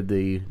they did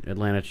the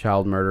Atlanta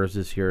child murders.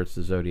 This year it's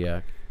the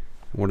Zodiac.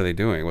 What are they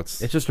doing? It's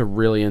just a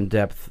really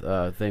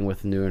in-depth thing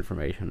with new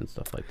information and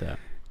stuff like that.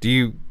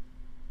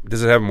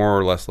 Does it have more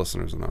or less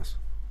listeners than us?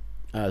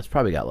 It's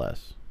probably got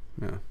less.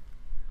 Yeah.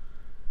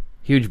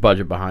 Huge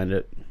budget behind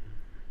it.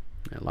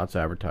 Yeah, lots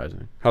of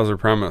advertising. How's their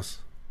premise?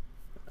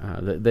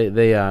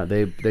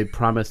 They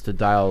promised to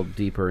dial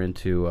deeper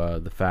into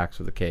the facts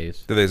of the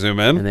case. Do they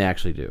zoom in? And they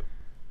actually do.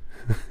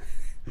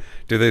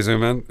 Do they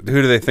zoom in?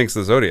 Who do they think's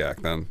the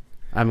Zodiac then?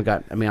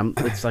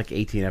 It's like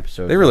 18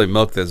 episodes. They really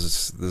milked the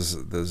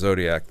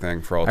Zodiac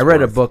thing for all it's I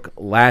read worth. a book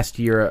last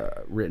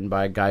year written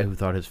by a guy who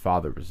thought his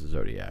father was the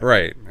Zodiac.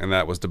 Right, and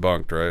that was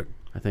debunked, right?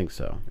 I think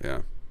so.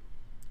 Yeah.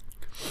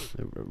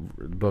 The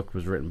book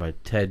was written by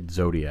Ted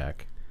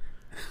Zodiac.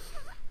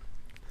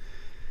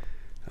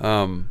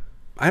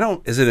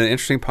 Is it an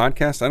interesting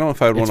podcast? I don't know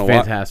if I would want to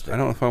watch. Fantastic. I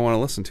don't know if I want to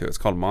listen to it. It's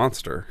called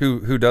Monster.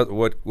 Who does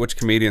which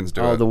comedians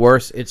do it? Oh, the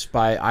worst. It's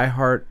by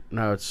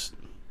it's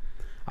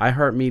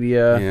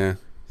iHeartMedia. Yeah.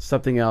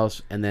 Something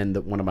else, and then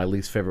one of my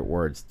least favorite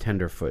words,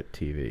 Tenderfoot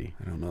TV.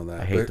 I don't know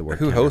that. I hate the word.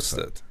 Who hosts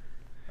Tenderfoot. it?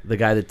 The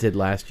guy that did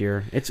last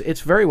year.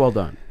 It's very well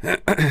done. You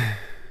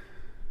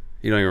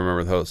don't even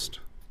remember the host.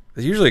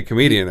 It's usually a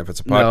comedian if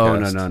it's a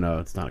podcast. No.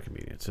 It's not a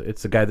comedian.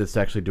 It's the guy that's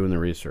actually doing the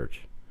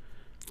research.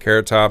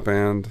 Carrot Top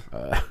and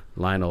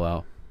Lionel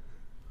L.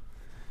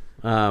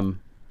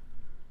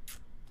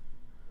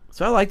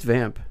 So I liked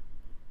Vamp.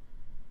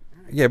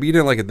 Yeah, but you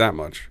didn't like it that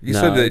much. You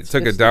said that it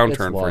took a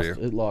downturn for you.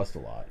 It lost a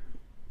lot.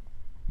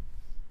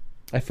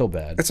 I feel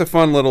bad. It's a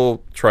fun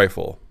little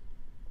trifle.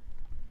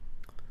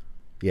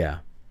 Yeah.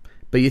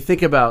 But you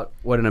think about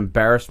what an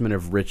embarrassment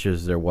of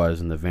riches there was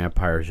in the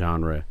vampire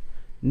genre.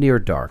 Near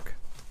Dark.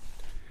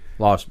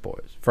 Lost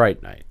Boys.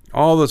 Fright Night.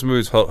 All those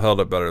movies held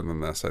up better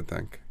than this, I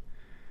think.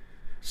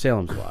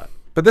 Salem's Lot.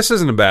 But this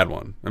isn't a bad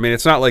one. I mean,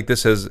 it's not like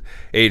this has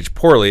aged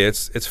poorly.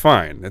 It's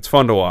fine. It's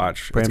fun to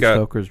watch. Bram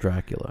Stoker's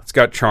Dracula. It's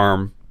got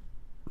charm.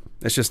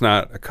 It's just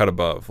not a cut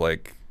above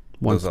like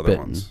Once those other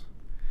Bitten. ones.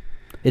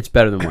 It's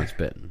better than Once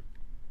Bitten.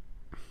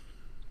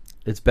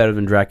 It's better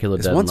than Dracula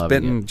Is Dead Once and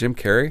Loving Bitten It. Jim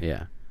Carrey?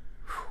 Yeah.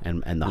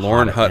 And the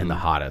Lauren hottest, Hutton. and the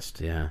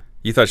hottest, yeah.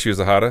 You thought she was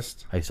the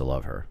hottest? I used to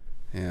love her.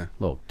 Yeah.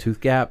 Little tooth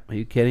gap. Are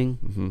you kidding?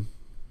 Mm-hmm.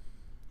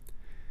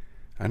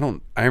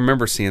 I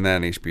remember seeing that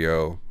on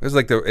HBO. It was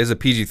like it's a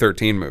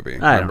PG-13 movie.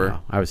 I remember? don't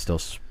know. I was still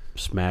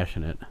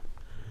smashing it.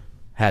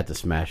 Had to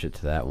smash it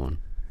to that one.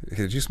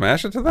 Did you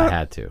smash it to that? I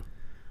had to.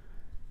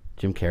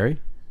 Jim Carrey?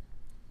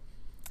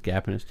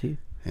 Gap in his teeth?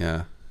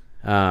 Yeah.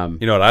 You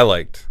You know what I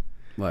liked?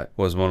 What?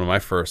 Was one of my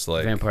first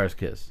Vampire's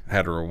Kiss.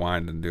 had to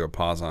rewind and do a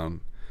pause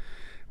on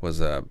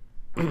was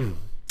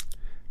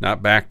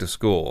not Back to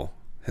School,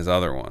 his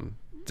other one,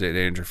 Jay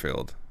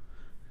Dangerfield.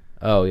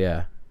 Oh,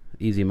 yeah.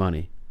 Easy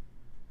Money.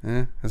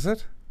 Is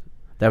it?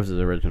 That was his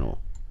original.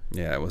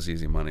 Yeah, it was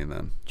Easy Money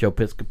then. Joe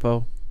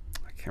Piscopo?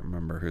 I can't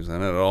remember who's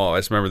in it at all. I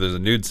just remember there's a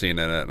nude scene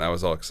in it, and I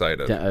was all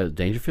excited.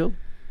 Dangerfield?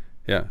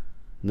 Yeah.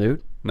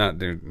 Nude? Not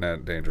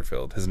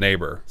Dangerfield. His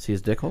neighbor. See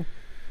his dickhole?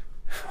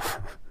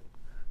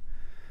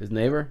 His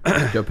neighbor?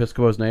 Joe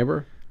Piscopo's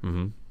neighbor?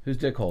 Mm-hmm. Whose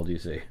dickhole do you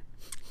see?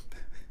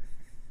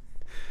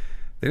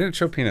 They didn't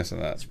show penis in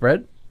that.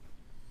 Spread?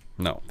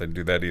 No, they didn't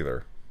do that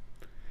either.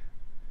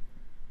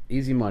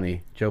 Easy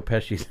Money. Joe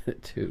Pesci's in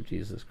it too.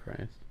 Jesus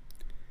Christ.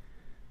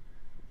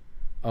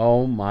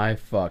 Oh my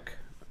fuck.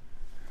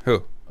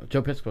 Who?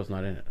 Joe Piscopo's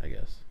not in it, I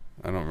guess.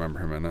 I don't remember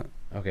him in it.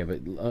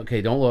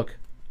 Okay, don't look.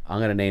 I'm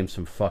gonna name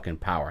some fucking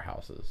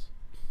powerhouses.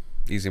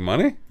 Easy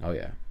Money? Oh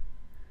yeah.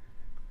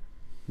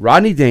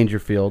 Rodney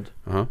Dangerfield,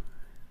 Uh-huh.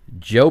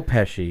 Joe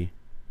Pesci,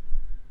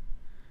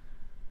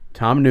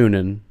 Tom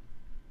Noonan,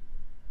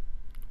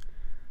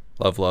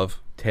 Love.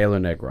 Taylor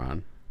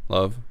Negron,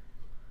 Love.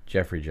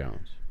 Jeffrey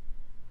Jones,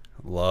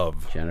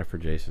 Love. Jennifer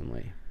Jason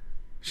Leigh.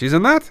 She's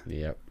in that?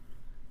 Yep.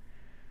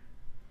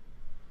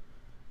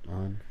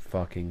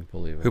 Unfucking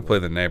believable. Who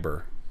played the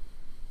neighbor?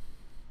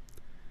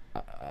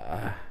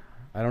 I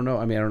don't know.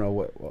 I mean, I don't know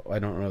what I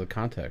don't know the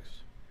context.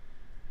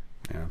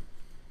 Yeah,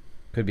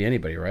 Could be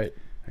anybody, right?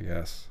 I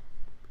guess.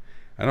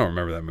 I don't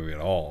remember that movie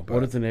at all. But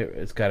What is the name?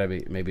 It's got to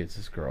be. Maybe it's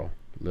this girl,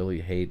 Lily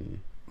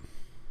Hayden.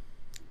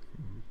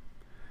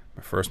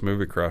 my first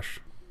movie crush.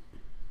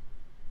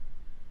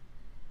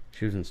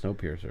 She was in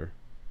Snowpiercer.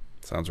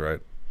 Sounds right.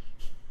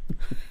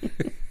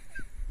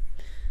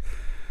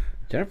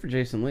 Jennifer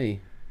Jason Leigh.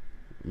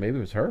 Maybe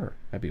it was her.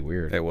 That'd be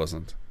weird. It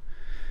wasn't.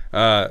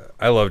 I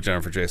love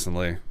Jennifer Jason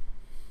Leigh.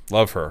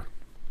 Love her.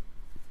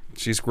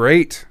 She's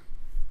great.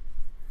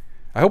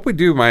 I hope we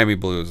do Miami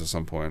Blues at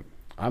some point.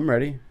 I'm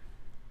ready.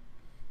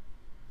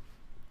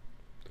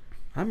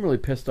 I'm really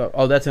pissed off.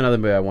 Oh, that's another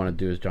movie I want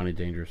to do is Johnny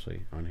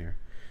Dangerously on here.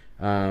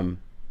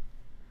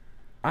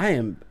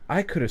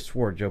 I could have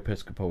swore Joe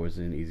Piscopo was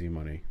in Easy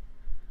Money.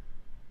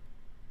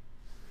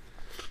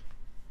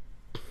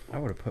 I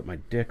would have put my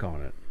dick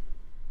on it.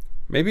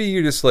 Maybe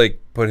you just like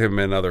put him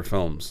in other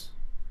films.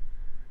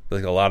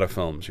 Like a lot of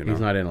films, you know. He's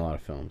not in a lot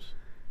of films.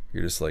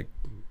 You just like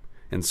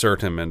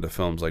insert him into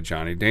films like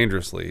Johnny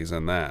Dangerously. He's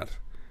in that.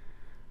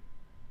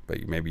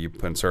 But maybe you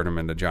insert him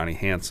into Johnny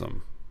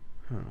Handsome.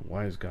 Huh,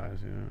 wise guys,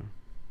 yeah.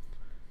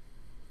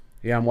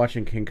 Yeah, I'm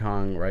watching King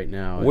Kong right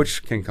now.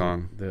 Which King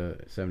Kong? The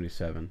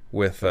 77.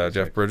 With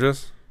Jeff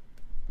Bridges?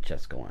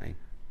 Jessica Lange.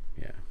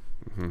 Yeah.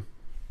 Mm-hmm.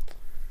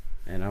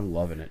 And I'm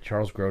loving it.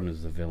 Charles Grodin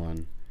is the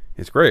villain.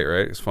 It's great,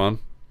 right? It's fun.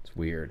 It's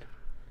weird.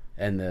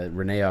 And the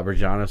Renee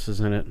Auberjonois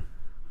is in it.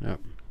 Yep.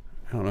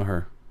 I don't know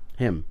her.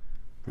 Him.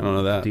 I don't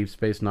know that. Deep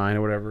Space Nine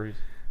or whatever. He's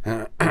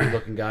a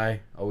good-looking guy,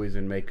 always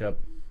in makeup.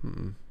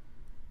 Mm-mm.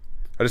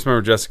 I just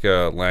remember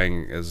Jessica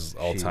Lange is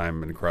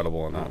all-time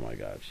incredible in that. Oh my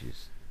God,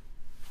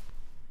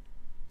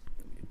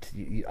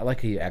 I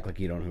like how you act like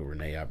you don't know who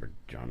Renee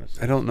Auberjonois is.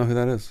 I don't know who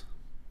that is.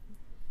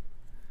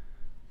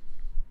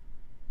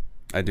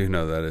 I do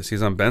know who that is.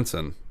 He's on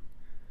Benson.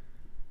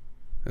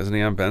 Isn't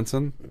he on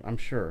Benson? I'm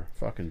sure.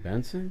 Fucking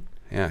Benson?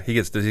 Yeah.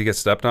 Does he get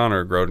stepped on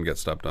or Grodin get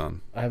stepped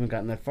on? I haven't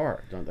gotten that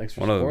far. Thanks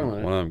for One spoiling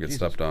it. of them gets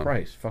Jesus stepped on.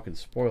 Christ, fucking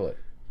spoil it.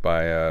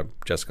 By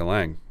Jessica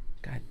Lange.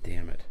 God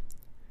damn it.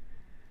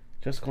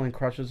 Jessica Lange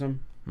crushes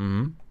him?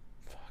 Mm-hmm.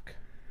 Fuck.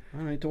 I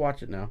don't need to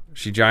watch it now.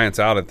 She giants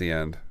out at the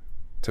end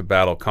to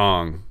battle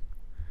Kong.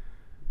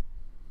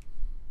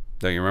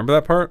 Don't you remember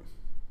that part?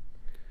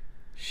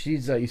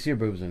 She's, you see her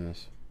boobs in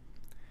this.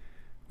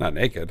 Not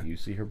naked. You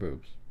see her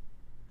boobs.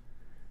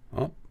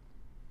 Oh.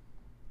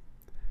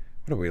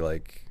 What are we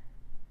like?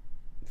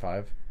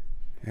 5?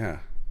 Yeah.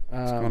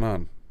 What's going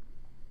on?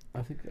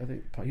 I think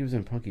he was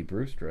in Punky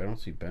Brewster. I don't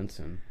see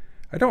Benson.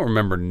 I don't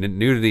remember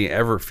nudity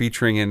ever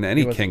featuring in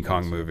any wasn't King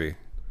Kong Benson. movie.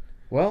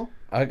 Well,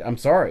 I'm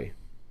sorry.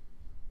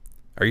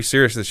 Are you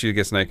serious that she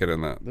gets naked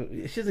in that?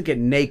 She doesn't get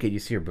naked. You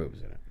see her boobs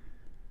in it.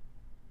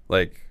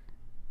 Like,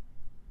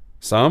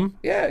 some?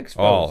 Yeah,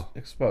 exposed. All.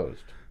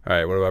 Exposed. All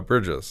right, what about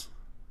Bridges?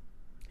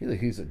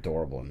 He's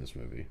adorable in this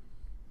movie.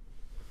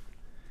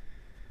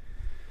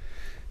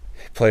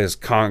 He plays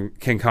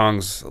King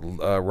Kong's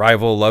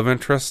rival love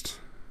interest?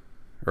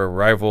 Or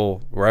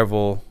rival?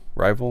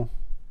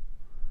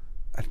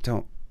 I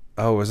don't...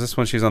 Oh, is this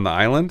when she's on the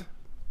island?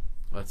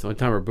 That's the only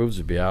time her boobs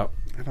would be out.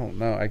 I don't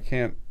know. I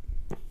can't...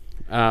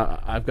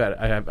 I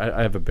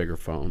have a bigger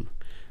phone.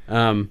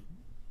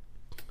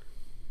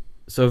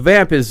 So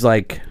Vamp is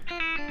like